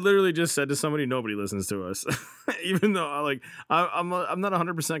 I literally just said to somebody, nobody listens to us, even though I'm not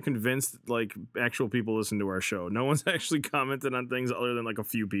 100% convinced like actual people listen to our show. No one's actually commented on things other than like a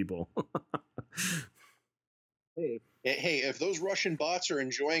few people. Hey, if those Russian bots are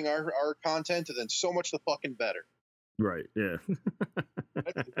enjoying our content, then so much the fucking better. Right? Yeah.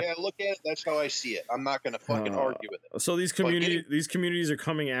 Yeah, look at it. That's how I see it. I'm not going to fucking argue with it. So these communities are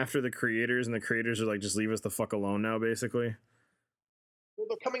coming after the creators, and the creators are like, just leave us the fuck alone now, basically. Well,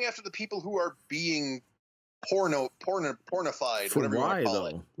 they're coming after the people who are being pornified. For whatever why you want to call though?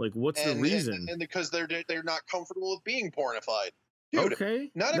 it. Like, what's the reason? And because they're not comfortable with being pornified. Dude, okay,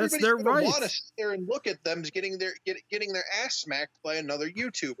 not that's everybody's their going right. to want to sit there and look at them getting their ass smacked by another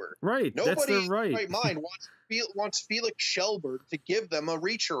YouTuber. Right, that's their right. Nobody in their right mind wants Felix Shelberg to give them a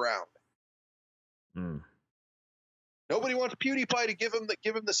reach around. Nobody wants PewDiePie to give him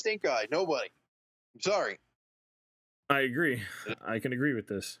the stink eye. Nobody. I'm sorry. I agree. I can agree with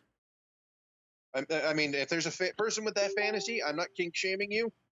this. I mean, if there's a person with that fantasy, I'm not kink shaming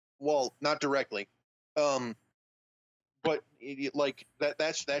you. Well, not directly. But like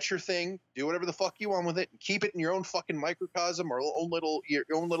that's your thing. Do whatever the fuck you want with it, and keep it in your own fucking microcosm or your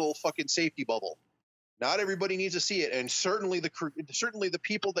own little fucking safety bubble. Not everybody needs to see it, and certainly the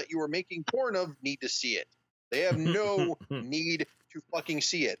people that you are making porn of need to see it. They have no need to fucking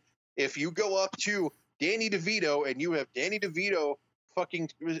see it. If you go up to Danny DeVito and you have Danny DeVito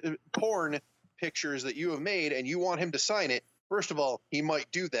fucking porn pictures that you have made, and you want him to sign it, first of all, he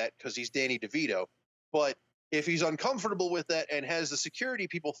might do that because he's Danny DeVito, but if he's uncomfortable with that and has the security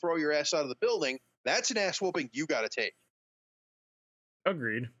people throw your ass out of the building, that's an ass whooping you got to take.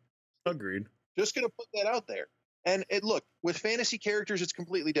 Agreed. Just going to put that out there. And look, with fantasy characters, it's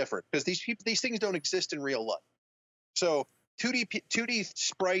completely different because these things don't exist in real life. So 2D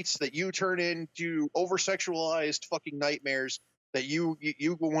sprites that you turn into over-sexualized fucking nightmares that you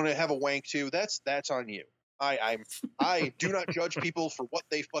want to have a wank to, that's on you. I do not judge people for what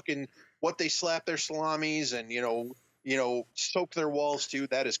they slap their salamis and soak their walls to.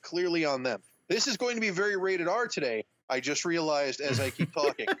 That is clearly on them. This is going to be very rated R today. I just realized as I keep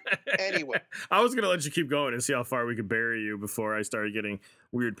talking. Anyway, I was gonna let you keep going and see how far we could bury you before I started getting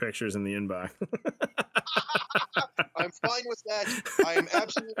weird pictures in the inbox. I'm fine with that. I am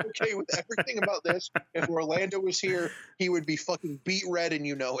absolutely okay with everything about this. If Orlando was here, he would be fucking beat red, and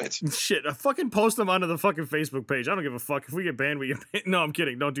you know it. Shit, I fucking post them onto the fucking Facebook page. I don't give a fuck if we get banned. We get banned. No, I'm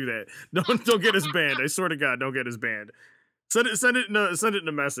kidding. Don't do that. Don't get us banned. I swear to God, don't get us banned. Send it in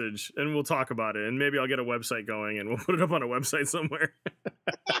a message, and we'll talk about it. And maybe I'll get a website going, and we'll put it up on a website somewhere.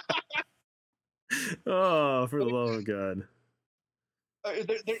 Oh, for the love of God.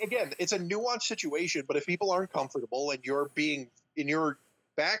 Again, it's a nuanced situation, but if people aren't comfortable and you're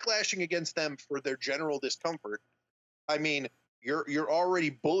backlashing against them for their general discomfort, I mean, you're already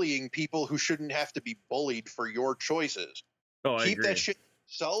bullying people who shouldn't have to be bullied for your choices. Oh, I Keep that agree. shit to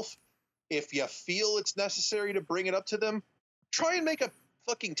yourself. If you feel it's necessary to bring it up to them, try and make a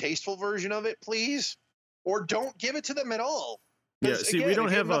fucking tasteful version of it, please. Or don't give it to them at all. Yeah. Because See, we again, don't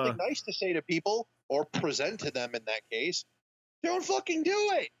if you have have nothing a. nice to say to people or present to them in that case, don't fucking do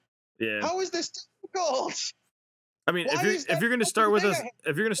it. Yeah. How is this difficult? I mean, Why is if that you're gonna fucking start with thing? us,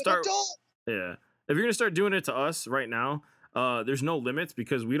 if you're gonna An start, adult. yeah, if you're gonna start doing it to us right now, there's no limits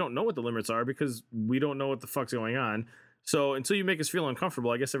because we don't know what the limits are because we don't know what the fuck's going on. So until you make us feel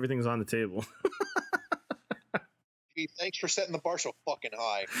uncomfortable, I guess everything's on the table. Gee, thanks for setting the bar so fucking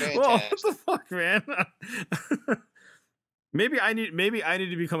high. Well, what the Fantastic. fuck, man? Maybe I need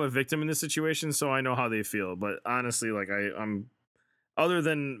to become a victim in this situation so I know how they feel. But honestly, like I'm other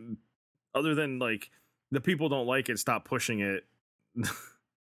than like the people don't like it, stop pushing it.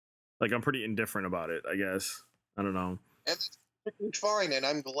 Like I'm pretty indifferent about it, I guess. I don't know. And that's perfectly fine, and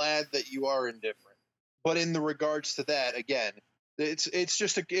I'm glad that you are indifferent. But in the regards to that, again, it's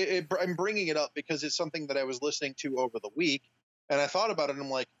just I'm bringing it up because it's something that I was listening to over the week, and I thought about it, and I'm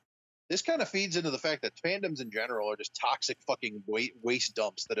like, this kind of feeds into the fact that fandoms in general are just toxic fucking waste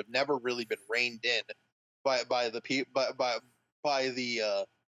dumps that have never really been reined in by the by the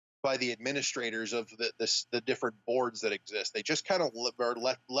by the administrators of the different boards that exist. They just kind of are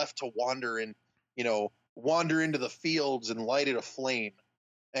left to wander and wander into the fields and light it aflame.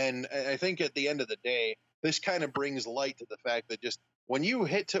 And I think at the end of the day, this kind of brings light to the fact that just when you've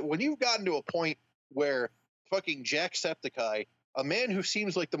gotten to a point where fucking Jacksepticeye, a man who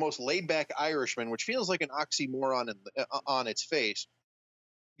seems like the most laid back Irishman, which feels like an oxymoron on its face,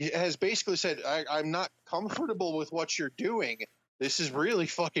 has basically said, I'm not comfortable with what you're doing. This is really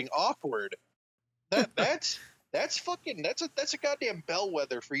fucking awkward. That's fucking that's a goddamn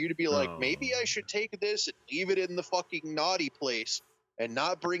bellwether for you to be like, Oh. maybe I should take this and leave it in the fucking naughty place and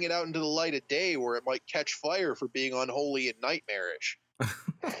not bring it out into the light of day where it might catch fire for being unholy and nightmarish.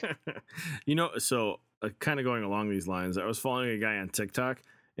 So kind of going along these lines, I was following a guy on TikTok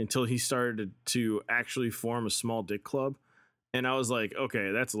until he started to actually form a small dick club. And I was like,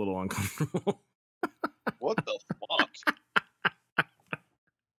 okay, that's a little uncomfortable. What the fuck?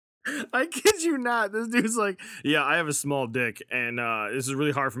 I kid you not. This dude's like, yeah, I have a small dick, and this is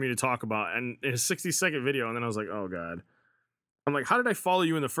really hard for me to talk about. And it's a 60-second video, and then I was like, oh god. I'm like, how did I follow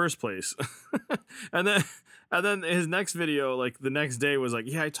you in the first place? and then his next video, like the next day, was like,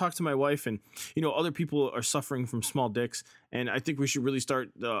 yeah, I talked to my wife, and other people are suffering from small dicks, and I think we should really start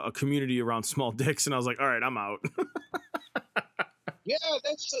a community around small dicks. And I was like, all right, I'm out. Yeah,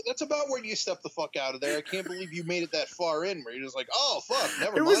 that's about where you step the fuck out of there. I can't believe you made it that far in where you're just like, oh fuck,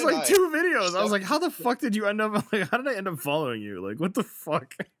 never It was mind. like 2 videos. I was stepped like, how the fuck did you end up? Like, how did I end up following you? Like, what the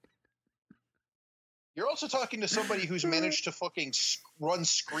fuck? You're also talking to somebody who's managed to fucking run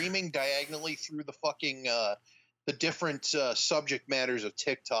screaming diagonally through the different subject matters of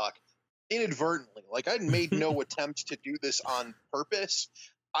TikTok inadvertently. Like I made no attempt to do this on purpose.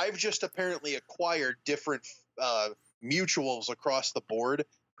 I've just apparently acquired different mutuals across the board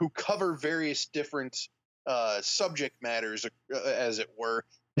who cover various different subject matters, as it were.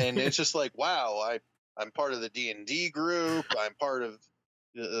 And it's just like, wow, I'm part of the D&D group. I'm part of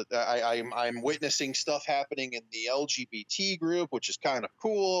I'm witnessing stuff happening in the LGBT group, which is kind of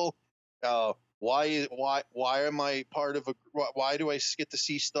cool. Why am I part of why do I get to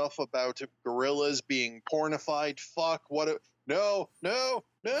see stuff about gorillas being pornified? Fuck, no.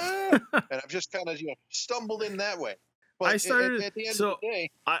 And I've just kind of stumbled in that way. I But started. at the end of So the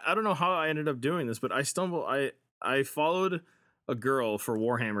day, I don't know how I ended up doing this, but I followed a girl for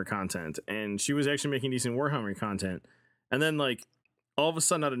Warhammer content, and she was actually making decent Warhammer content. And then like all of a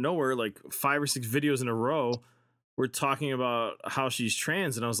sudden out of nowhere, like 5 or 6 videos in a row, we're talking about how she's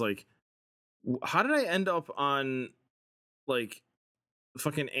trans, and I was like, how did I end up on like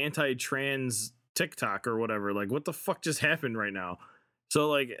fucking anti-trans TikTok or whatever? Like, what the fuck just happened right now? So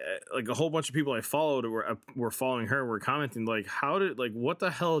like a whole bunch of people I followed were following her, were commenting like, how did, like, what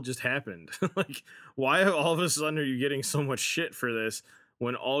the hell just happened? Like, why all of a sudden are you getting so much shit for this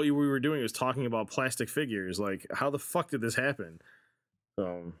when all we were doing was talking about plastic figures? Like, how the fuck did this happen?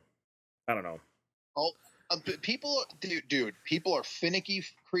 So I don't know. all people, people are finicky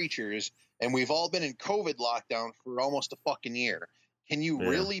creatures, and we've all been in COVID lockdown for almost a fucking year. Can you Yeah.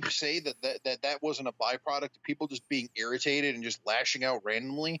 really say that wasn't a byproduct of people just being irritated and just lashing out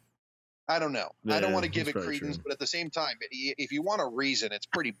randomly? I don't know. I don't Yeah, want to give that's it probably credence, true. but at the same time, if you want a reason, it's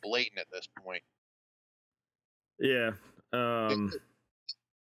pretty blatant at this point. Yeah. It, Um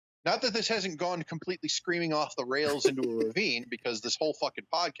Not that this hasn't gone completely screaming off the rails into a ravine, because this whole fucking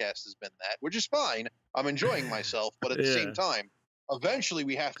podcast has been that, which is fine. I'm enjoying myself, but at the same Yeah. time, eventually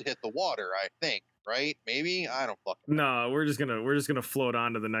we have to hit the water, I think, right? Maybe? I don't fucking know. No, we're just gonna float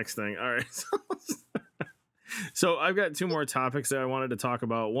on to the next thing. All right. So I've got two more topics that I wanted to talk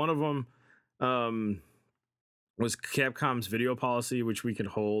about. One of them was Capcom's video policy, which we could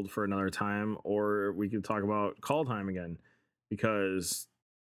hold for another time, or we could talk about call time again because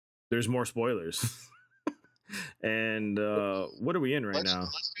there's more spoilers. And what are we in right now?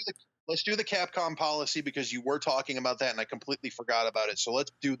 Let's do the Capcom policy, because you were talking about that and I completely forgot about it. So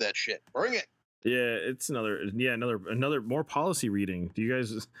let's do that shit. Bring it. Yeah, it's another more policy reading. Do you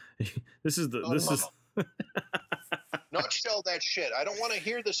guys? This is Nutshell that shit. I don't want to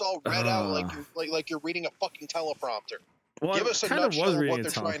hear this all read out like you're reading a fucking teleprompter. Well, Give us a nutshell of what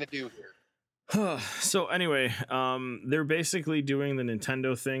they're trying to do here. So anyway, they're basically doing the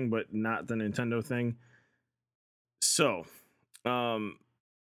Nintendo thing, but not the Nintendo thing. So,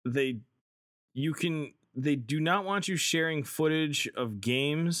 they do not want you sharing footage of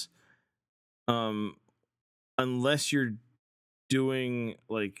games, unless you're doing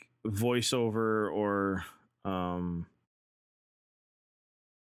like voiceover or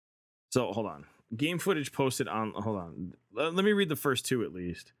So hold on. Game footage posted on. Hold on. Let me read the first two at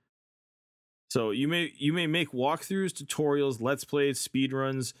least. So you may make walkthroughs, tutorials, let's plays,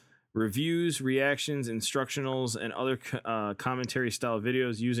 speedruns, reviews, reactions, instructionals, and other commentary style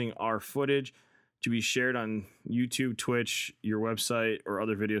videos using our footage to be shared on YouTube, Twitch, your website, or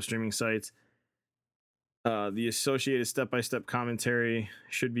other video streaming sites. The associated step-by-step commentary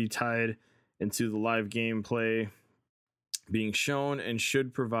should be tied into the live gameplay being shown and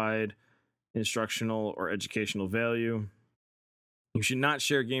should provide instructional or educational value. You should not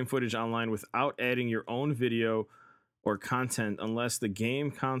share game footage online without adding your own video or content unless the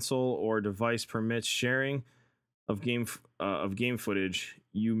game console or device permits sharing of game footage.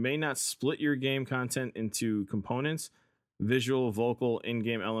 You may not split your game content into components, visual, vocal,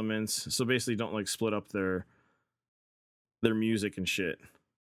 in-game elements. So basically, don't like split up their music and shit.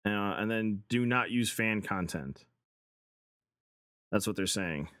 And then do not use fan content. That's what they're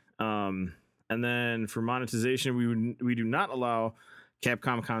saying. And then for monetization, we do not allow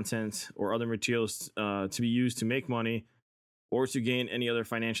Capcom content or other materials to be used to make money or to gain any other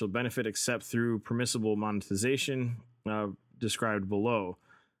financial benefit except through permissible monetization described below.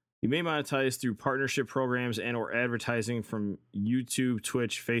 You may monetize through partnership programs and or advertising from YouTube,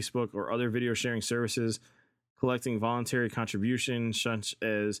 Twitch, Facebook, or other video sharing services, collecting voluntary contributions such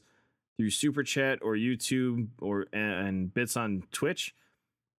as through Super Chat or YouTube and bits on Twitch.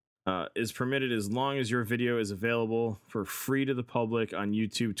 Is permitted as long as your video is available for free to the public on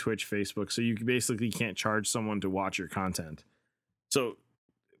YouTube, Twitch, Facebook. So you basically can't charge someone to watch your content. So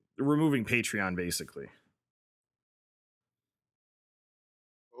removing Patreon, basically.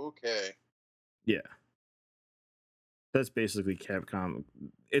 Okay. Yeah. That's basically Capcom.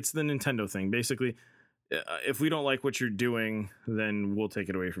 It's the Nintendo thing. Basically, if we don't like what you're doing, then we'll take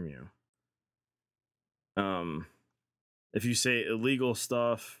it away from you. If you say illegal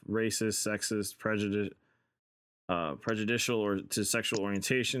stuff, racist, sexist, prejudicial or to sexual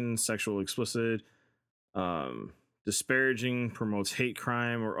orientation, sexual explicit, disparaging, promotes hate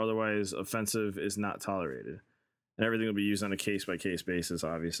crime, or otherwise offensive is not tolerated. And everything will be used on a case-by-case basis,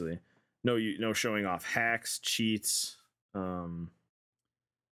 obviously. No showing off hacks, cheats. I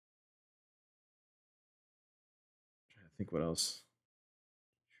think what else?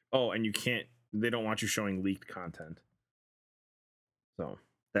 Oh, and they don't want you showing leaked content. So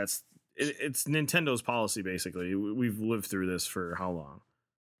it's Nintendo's policy, basically. We've lived through this for how long?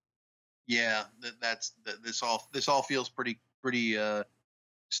 Yeah, this all feels pretty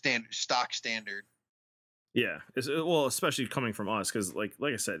stock standard. Yeah, well, especially coming from us, because like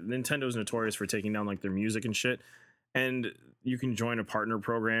I said, Nintendo's notorious for taking down like their music and shit. And you can join a partner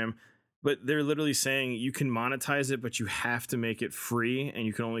program, but they're literally saying you can monetize it, but you have to make it free, and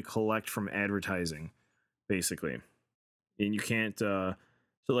you can only collect from advertising, basically. And you can't. So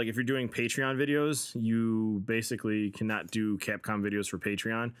like if you're doing Patreon videos, you basically cannot do Capcom videos for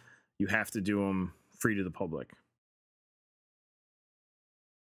Patreon. You have to do them free to the public.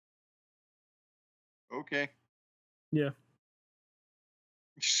 Okay. Yeah.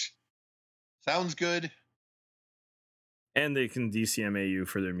 Sounds good. And they can DCMA you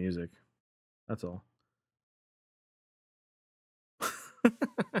for their music. That's all.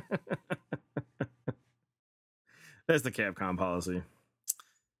 That's the Capcom policy.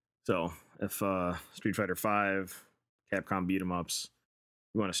 So if Street Fighter V, Capcom beat 'em ups,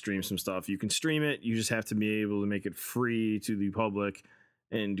 you want to stream some stuff, you can stream it. You just have to be able to make it free to the public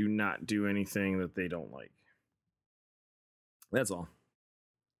and do not do anything that they don't like. That's all.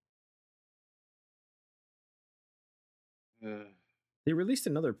 They released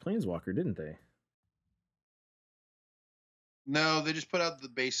another Planeswalker, didn't they? No, they just put out the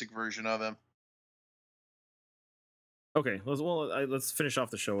basic version of him. Okay, let's finish off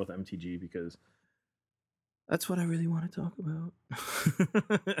the show with MTG because that's what I really want to talk about.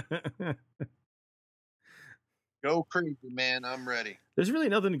 Go crazy, man. I'm ready. There's really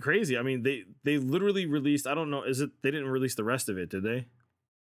nothing crazy. I mean, they literally released. I don't know. Is it they didn't release the rest of it? Did they?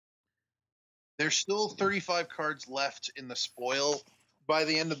 There's still 35 cards left in the spoil. By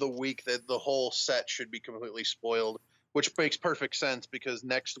the end of the week, that the whole set should be completely spoiled, which makes perfect sense because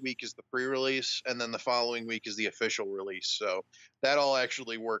next week is the pre-release, and then the following week is the official release. So that all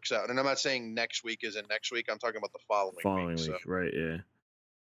actually works out. And I'm not saying next week isn't next week. I'm talking about the following week. So. Right? Yeah.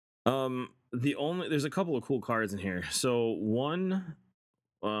 There's a couple of cool cards in here. So one,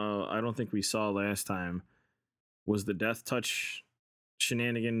 I don't think we saw last time was the Death Touch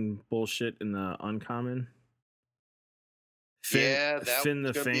shenanigan bullshit in the uncommon. Finn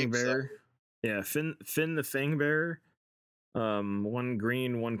the Fangbearer. Yeah, Finn the Fangbearer. One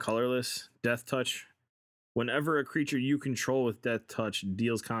green, one colorless. Death Touch. Whenever a creature you control with Death Touch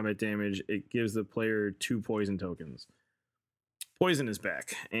deals combat damage, it gives the player 2 poison tokens. Poison is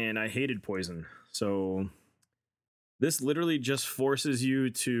back, and I hated poison. So this literally just forces you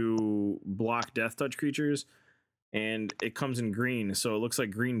to block Death Touch creatures, and it comes in green. So it looks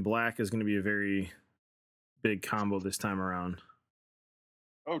like green-black is going to be a very big combo this time around.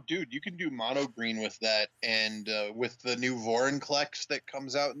 Oh, dude, you can do mono green with that, and with the new Vorinclex that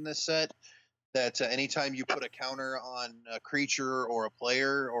comes out in this set, that anytime you put a counter on a creature or a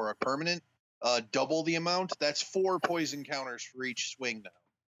player or a permanent, double the amount. That's 4 poison counters for each swing now.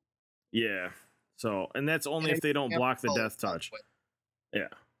 Yeah. So, and that's only if they don't block the Death Touch. Yeah.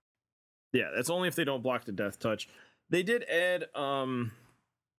 Yeah, that's only if they don't block the Death Touch. They did add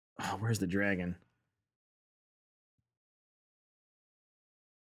where's the dragon?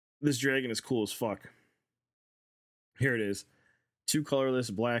 This dragon is cool as fuck. Here it is. 2 colorless,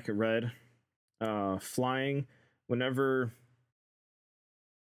 black, red. Flying. Whenever,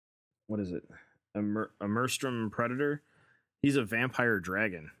 what is it? A Merstrom Predator. He's a vampire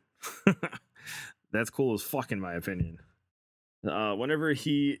dragon. That's cool as fuck in my opinion. Whenever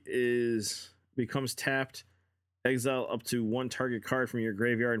he becomes tapped, exile up to 1 target card from your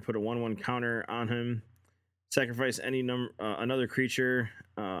graveyard and put a 1/1 counter on him. Sacrifice any another creature,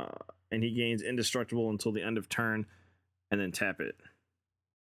 and he gains indestructible until the end of turn, and then tap it.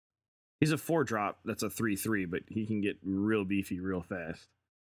 He's a 4-drop. That's a 3/3, but he can get real beefy real fast.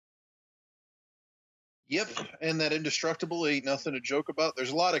 Yep, and that indestructible ain't nothing to joke about.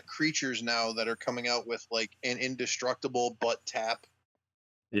 There's a lot of creatures now that are coming out with like an indestructible but tap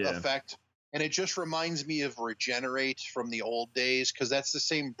effect. And it just reminds me of Regenerate from the old days, because that's the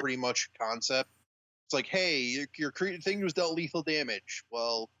same pretty much concept. It's like, hey, your thing was dealt lethal damage.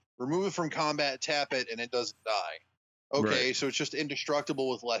 Well, remove it from combat, tap it, and it doesn't die. Okay, right. So it's just indestructible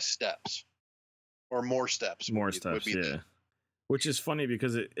with less steps. Or more steps. Yeah. Which is funny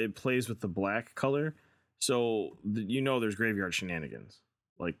because it plays with the black color. So there's graveyard shenanigans.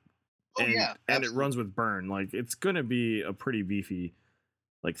 Like, and it runs with burn. Like, it's gonna be a pretty beefy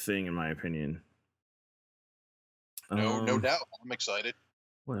thing in my opinion. No doubt. I'm excited.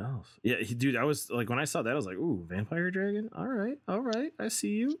 What else? Yeah, dude, I was like, when I saw that, I was like, ooh, vampire dragon. All right, I see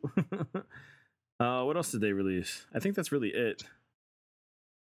you. What else did they release? I think that's really it.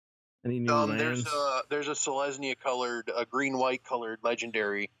 Any new lands? There's a Selesnya colored, a green-white colored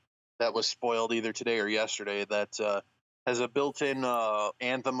legendary that was spoiled either today or yesterday that has a built-in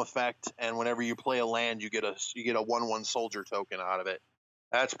anthem effect, and whenever you play a land, you get a 1/1 soldier token out of it.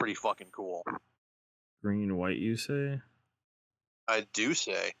 That's pretty fucking cool. Green-white, you say? I do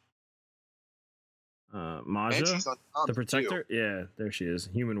say. Maja, the protector? Too. Yeah, there she is.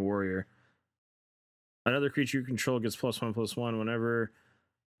 Human warrior. Another creature you control gets +1/+1 whenever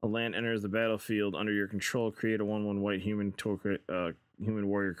a land enters the battlefield under your control. Create a 1/1 white human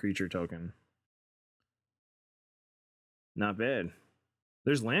warrior creature token. Not bad.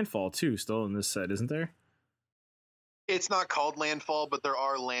 There's landfall too, still in this set, isn't there? It's not called landfall, but there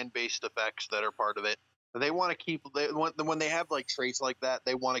are land-based effects that are part of it. They want to keep when they have like traits like that,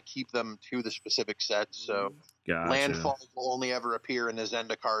 they want to keep them to the specific sets. So gotcha. Landfall will only ever appear in the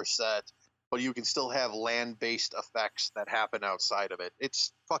Zendikar set, but you can still have land-based effects that happen outside of it.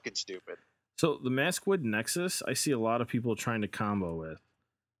 It's fucking stupid. So the Maskwood Nexus, I see a lot of people trying to combo with.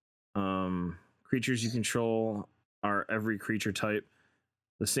 Creatures you control are every creature type.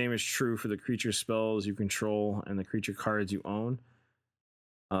 The same is true for the creature spells you control and the creature cards you own.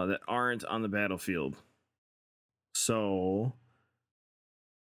 that aren't on the battlefield. So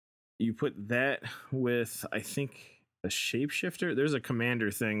you put that with, I think, a shapeshifter. There's a commander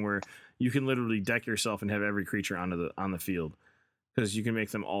thing where you can literally deck yourself and have every creature on the field, because you can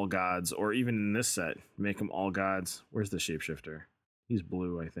make them all gods, or even in this set, make them all gods. Where's the shapeshifter? He's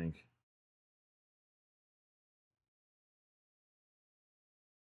blue, I think.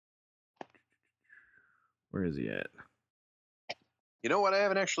 Where is he at? You know what? I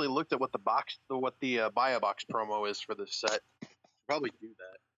haven't actually looked at what the buy a box promo is for this set. Probably do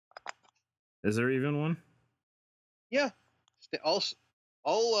that. Is there even one? Yeah.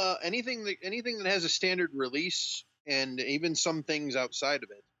 All anything that has a standard release, and even some things outside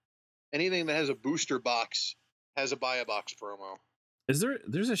of it. Anything that has a booster box has a buy a box promo. There's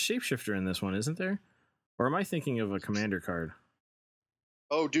a shapeshifter in this one, isn't there? Or am I thinking of a commander card?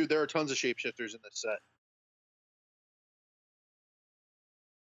 Oh, dude, there are tons of shapeshifters in this set.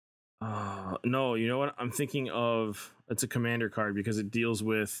 No, you know what? I'm thinking of, it's a commander card because it deals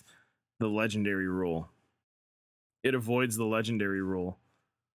with the legendary rule. It avoids the legendary rule.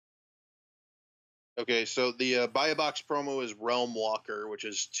 Okay, so the buy a box promo is Realm Walker, which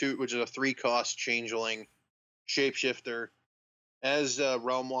is a 3-cost changeling shapeshifter. As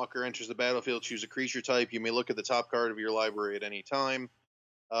Realm Walker enters the battlefield, choose a creature type. You may look at the top card of your library at any time.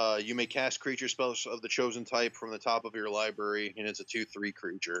 You may cast creature spells of the chosen type from the top of your library, and it's a 2/3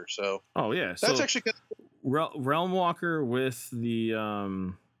 creature. So, oh yeah, that's actually good. Realm Walker with the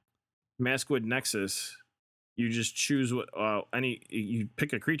Maskwood Nexus. You just choose what you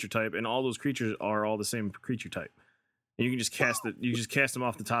pick a creature type, and all those creatures are all the same creature type, and you can just cast it. You just cast them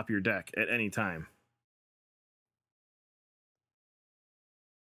off the top of your deck at any time.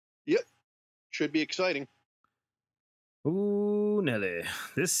 Yep, should be exciting. Ooh, Nelly.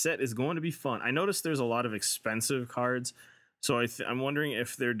 This set is going to be fun. I noticed there's a lot of expensive cards, so I'm wondering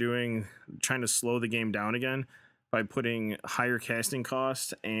if they're trying to slow the game down again by putting higher casting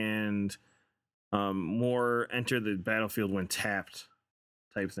cost and more enter the battlefield when tapped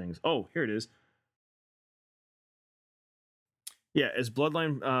type things. Oh, here it is. Yeah, as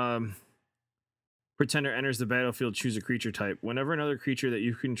Bloodline Pretender enters the battlefield, choose a creature type. Whenever another creature that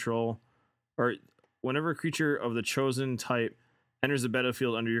you control, or whenever a creature of the chosen type enters the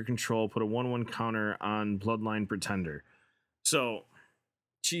battlefield under your control, put a 1/1 counter on Bloodline Pretender. So,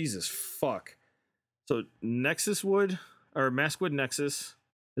 Jesus fuck. So, Maskwood Nexus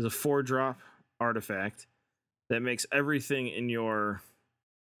is a 4-drop artifact that makes everything in your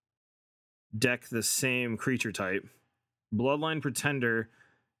deck the same creature type. Bloodline Pretender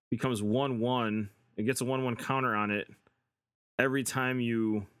becomes 1/1. It gets a 1/1 counter on it every time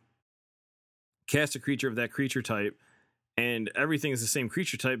you cast a creature of that creature type, and everything is the same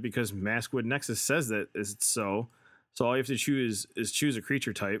creature type because Maskwood Nexus says that is so. So all you have to choose is choose a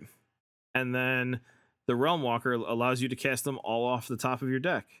creature type, and then the Realm Walker allows you to cast them all off the top of your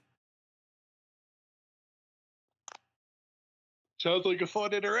deck. Sounds like a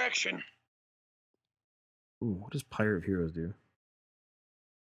fun interaction. Ooh, what does Pyre of Heroes do?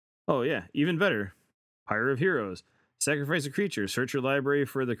 Oh yeah, even better. Pyre of Heroes. Sacrifice a creature. Search your library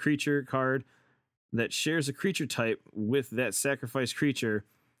for the creature card that shares a creature type with that sacrificed creature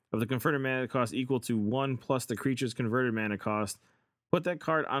of the converted mana cost equal to 1 plus the creature's converted mana cost. Put that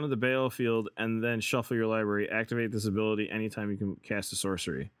card onto the battlefield and then shuffle your library. Activate this ability anytime you can cast a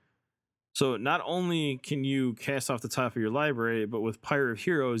sorcery. So not only can you cast off the top of your library, but with Pyre of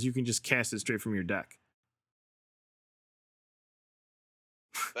Heroes, you can just cast it straight from your deck.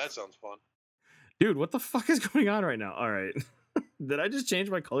 That sounds fun. Dude, what the fuck is going on right now? All right. Did I just change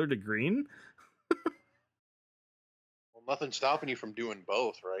my color to green? Well, nothing's stopping you from doing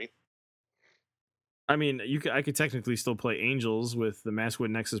both, right? I mean, I could technically still play Angels with the Maskwood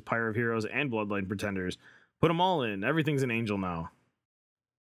Nexus, Pyre of Heroes, and Bloodline Pretenders. Put them all in. Everything's an Angel now.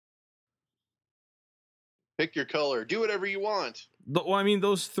 Pick your color. Do whatever you want. Well, I mean,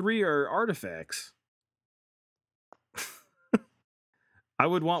 those 3 are artifacts. I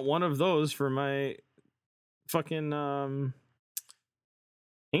would want one of those for my fucking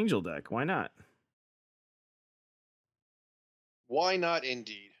Angel deck. Why not? Why not,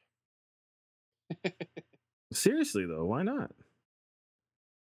 indeed? Seriously though, why not?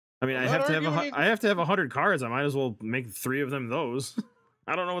 I mean, I'm I not have to have arguing. I have to have 100 cards. I might as well make 3 of them those.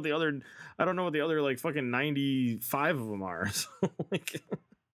 I don't know what the other like fucking 95 of them are. So like,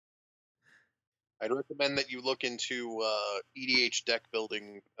 I'd recommend that you look into EDH deck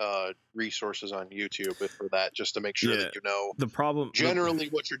building resources on YouTube for that, just to make sure that you know the problem generally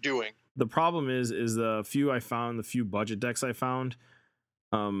what you're doing. The problem is the few I found, the few budget decks I found,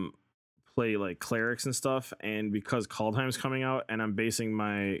 play like clerics and stuff, and because Kaldheim's coming out, and I'm basing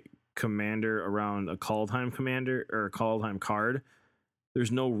my commander around a Kaldheim commander or a Kaldheim card,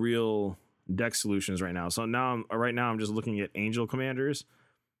 there's no real deck solutions right now. So right now I'm just looking at Angel commanders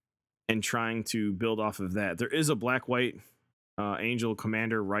and trying to build off of that. There is a black-white Angel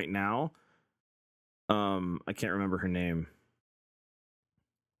commander right now. I can't remember her name.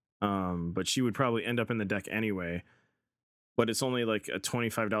 But she would probably end up in the deck anyway. But it's only like a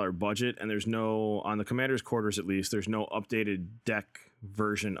 $25 budget, and there's no, on the Commander's Quarters at least, there's no updated deck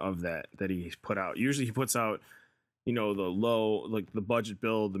version of that he's put out. Usually he puts out, you know, the low, like the budget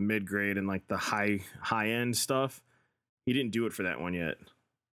build, the mid grade, and like the high end stuff. He didn't do it for that one yet.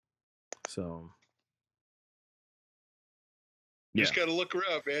 So You just gotta look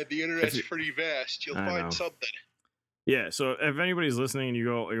around, man. The internet's pretty vast. You'll find something. Yeah, so if anybody's listening and you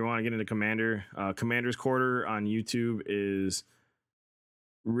want to get into Commander, Commander's Quarter on YouTube is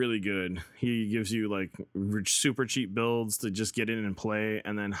really good. He gives you like super cheap builds to just get in and play,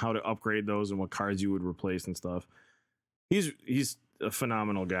 and then how to upgrade those and what cards you would replace and stuff. He's a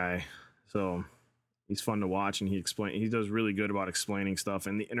phenomenal guy. So he's fun to watch, and he does really good about explaining stuff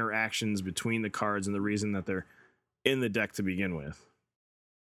and the interactions between the cards and the reason that they're in the deck to begin with.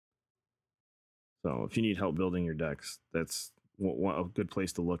 So if you need help building your decks, that's a good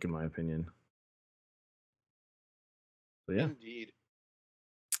place to look, in my opinion. So yeah. Indeed.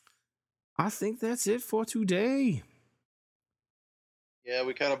 I think that's it for today. Yeah,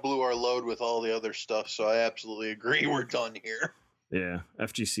 we kind of blew our load with all the other stuff, so I absolutely agree. We're done here. Yeah,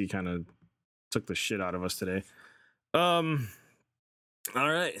 FGC kind of took the shit out of us today. All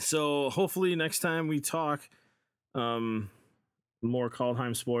right, so hopefully next time we talk, more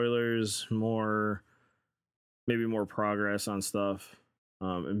Kaldheim spoilers, maybe more progress on stuff,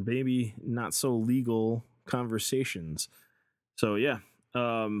 and maybe not so legal conversations. So yeah,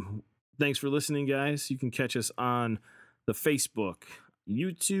 thanks for listening, guys. You can catch us on the Facebook,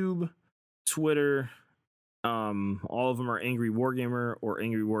 YouTube, Twitter. All of them are Angry Wargamer or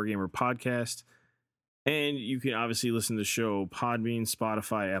Angry Wargamer Podcast. And you can obviously listen to the show Podbean,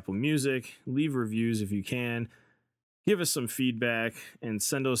 Spotify, Apple Music. Leave reviews if you can. Give us some feedback and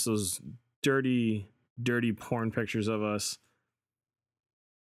send us those dirty porn pictures of us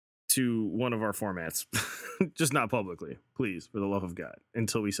to one of our formats. Just not publicly, please, for the love of God,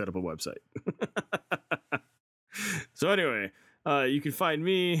 until we set up a website. So anyway, you can find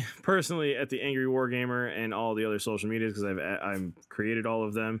me personally at the Angry Wargamer and all the other social medias because I've created all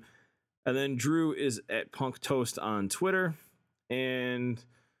of them. And then Drew is at Punk Toast on Twitter, and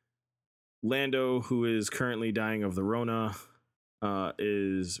Lando, who is currently dying of the Rona,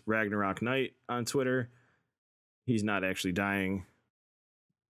 is Ragnarok Knight on Twitter. He's not actually dying,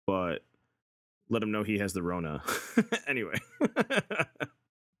 but let him know he has the Rona. Anyway,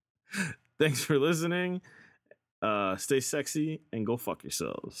 thanks for listening. Stay sexy and go fuck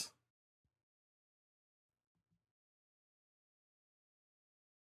yourselves.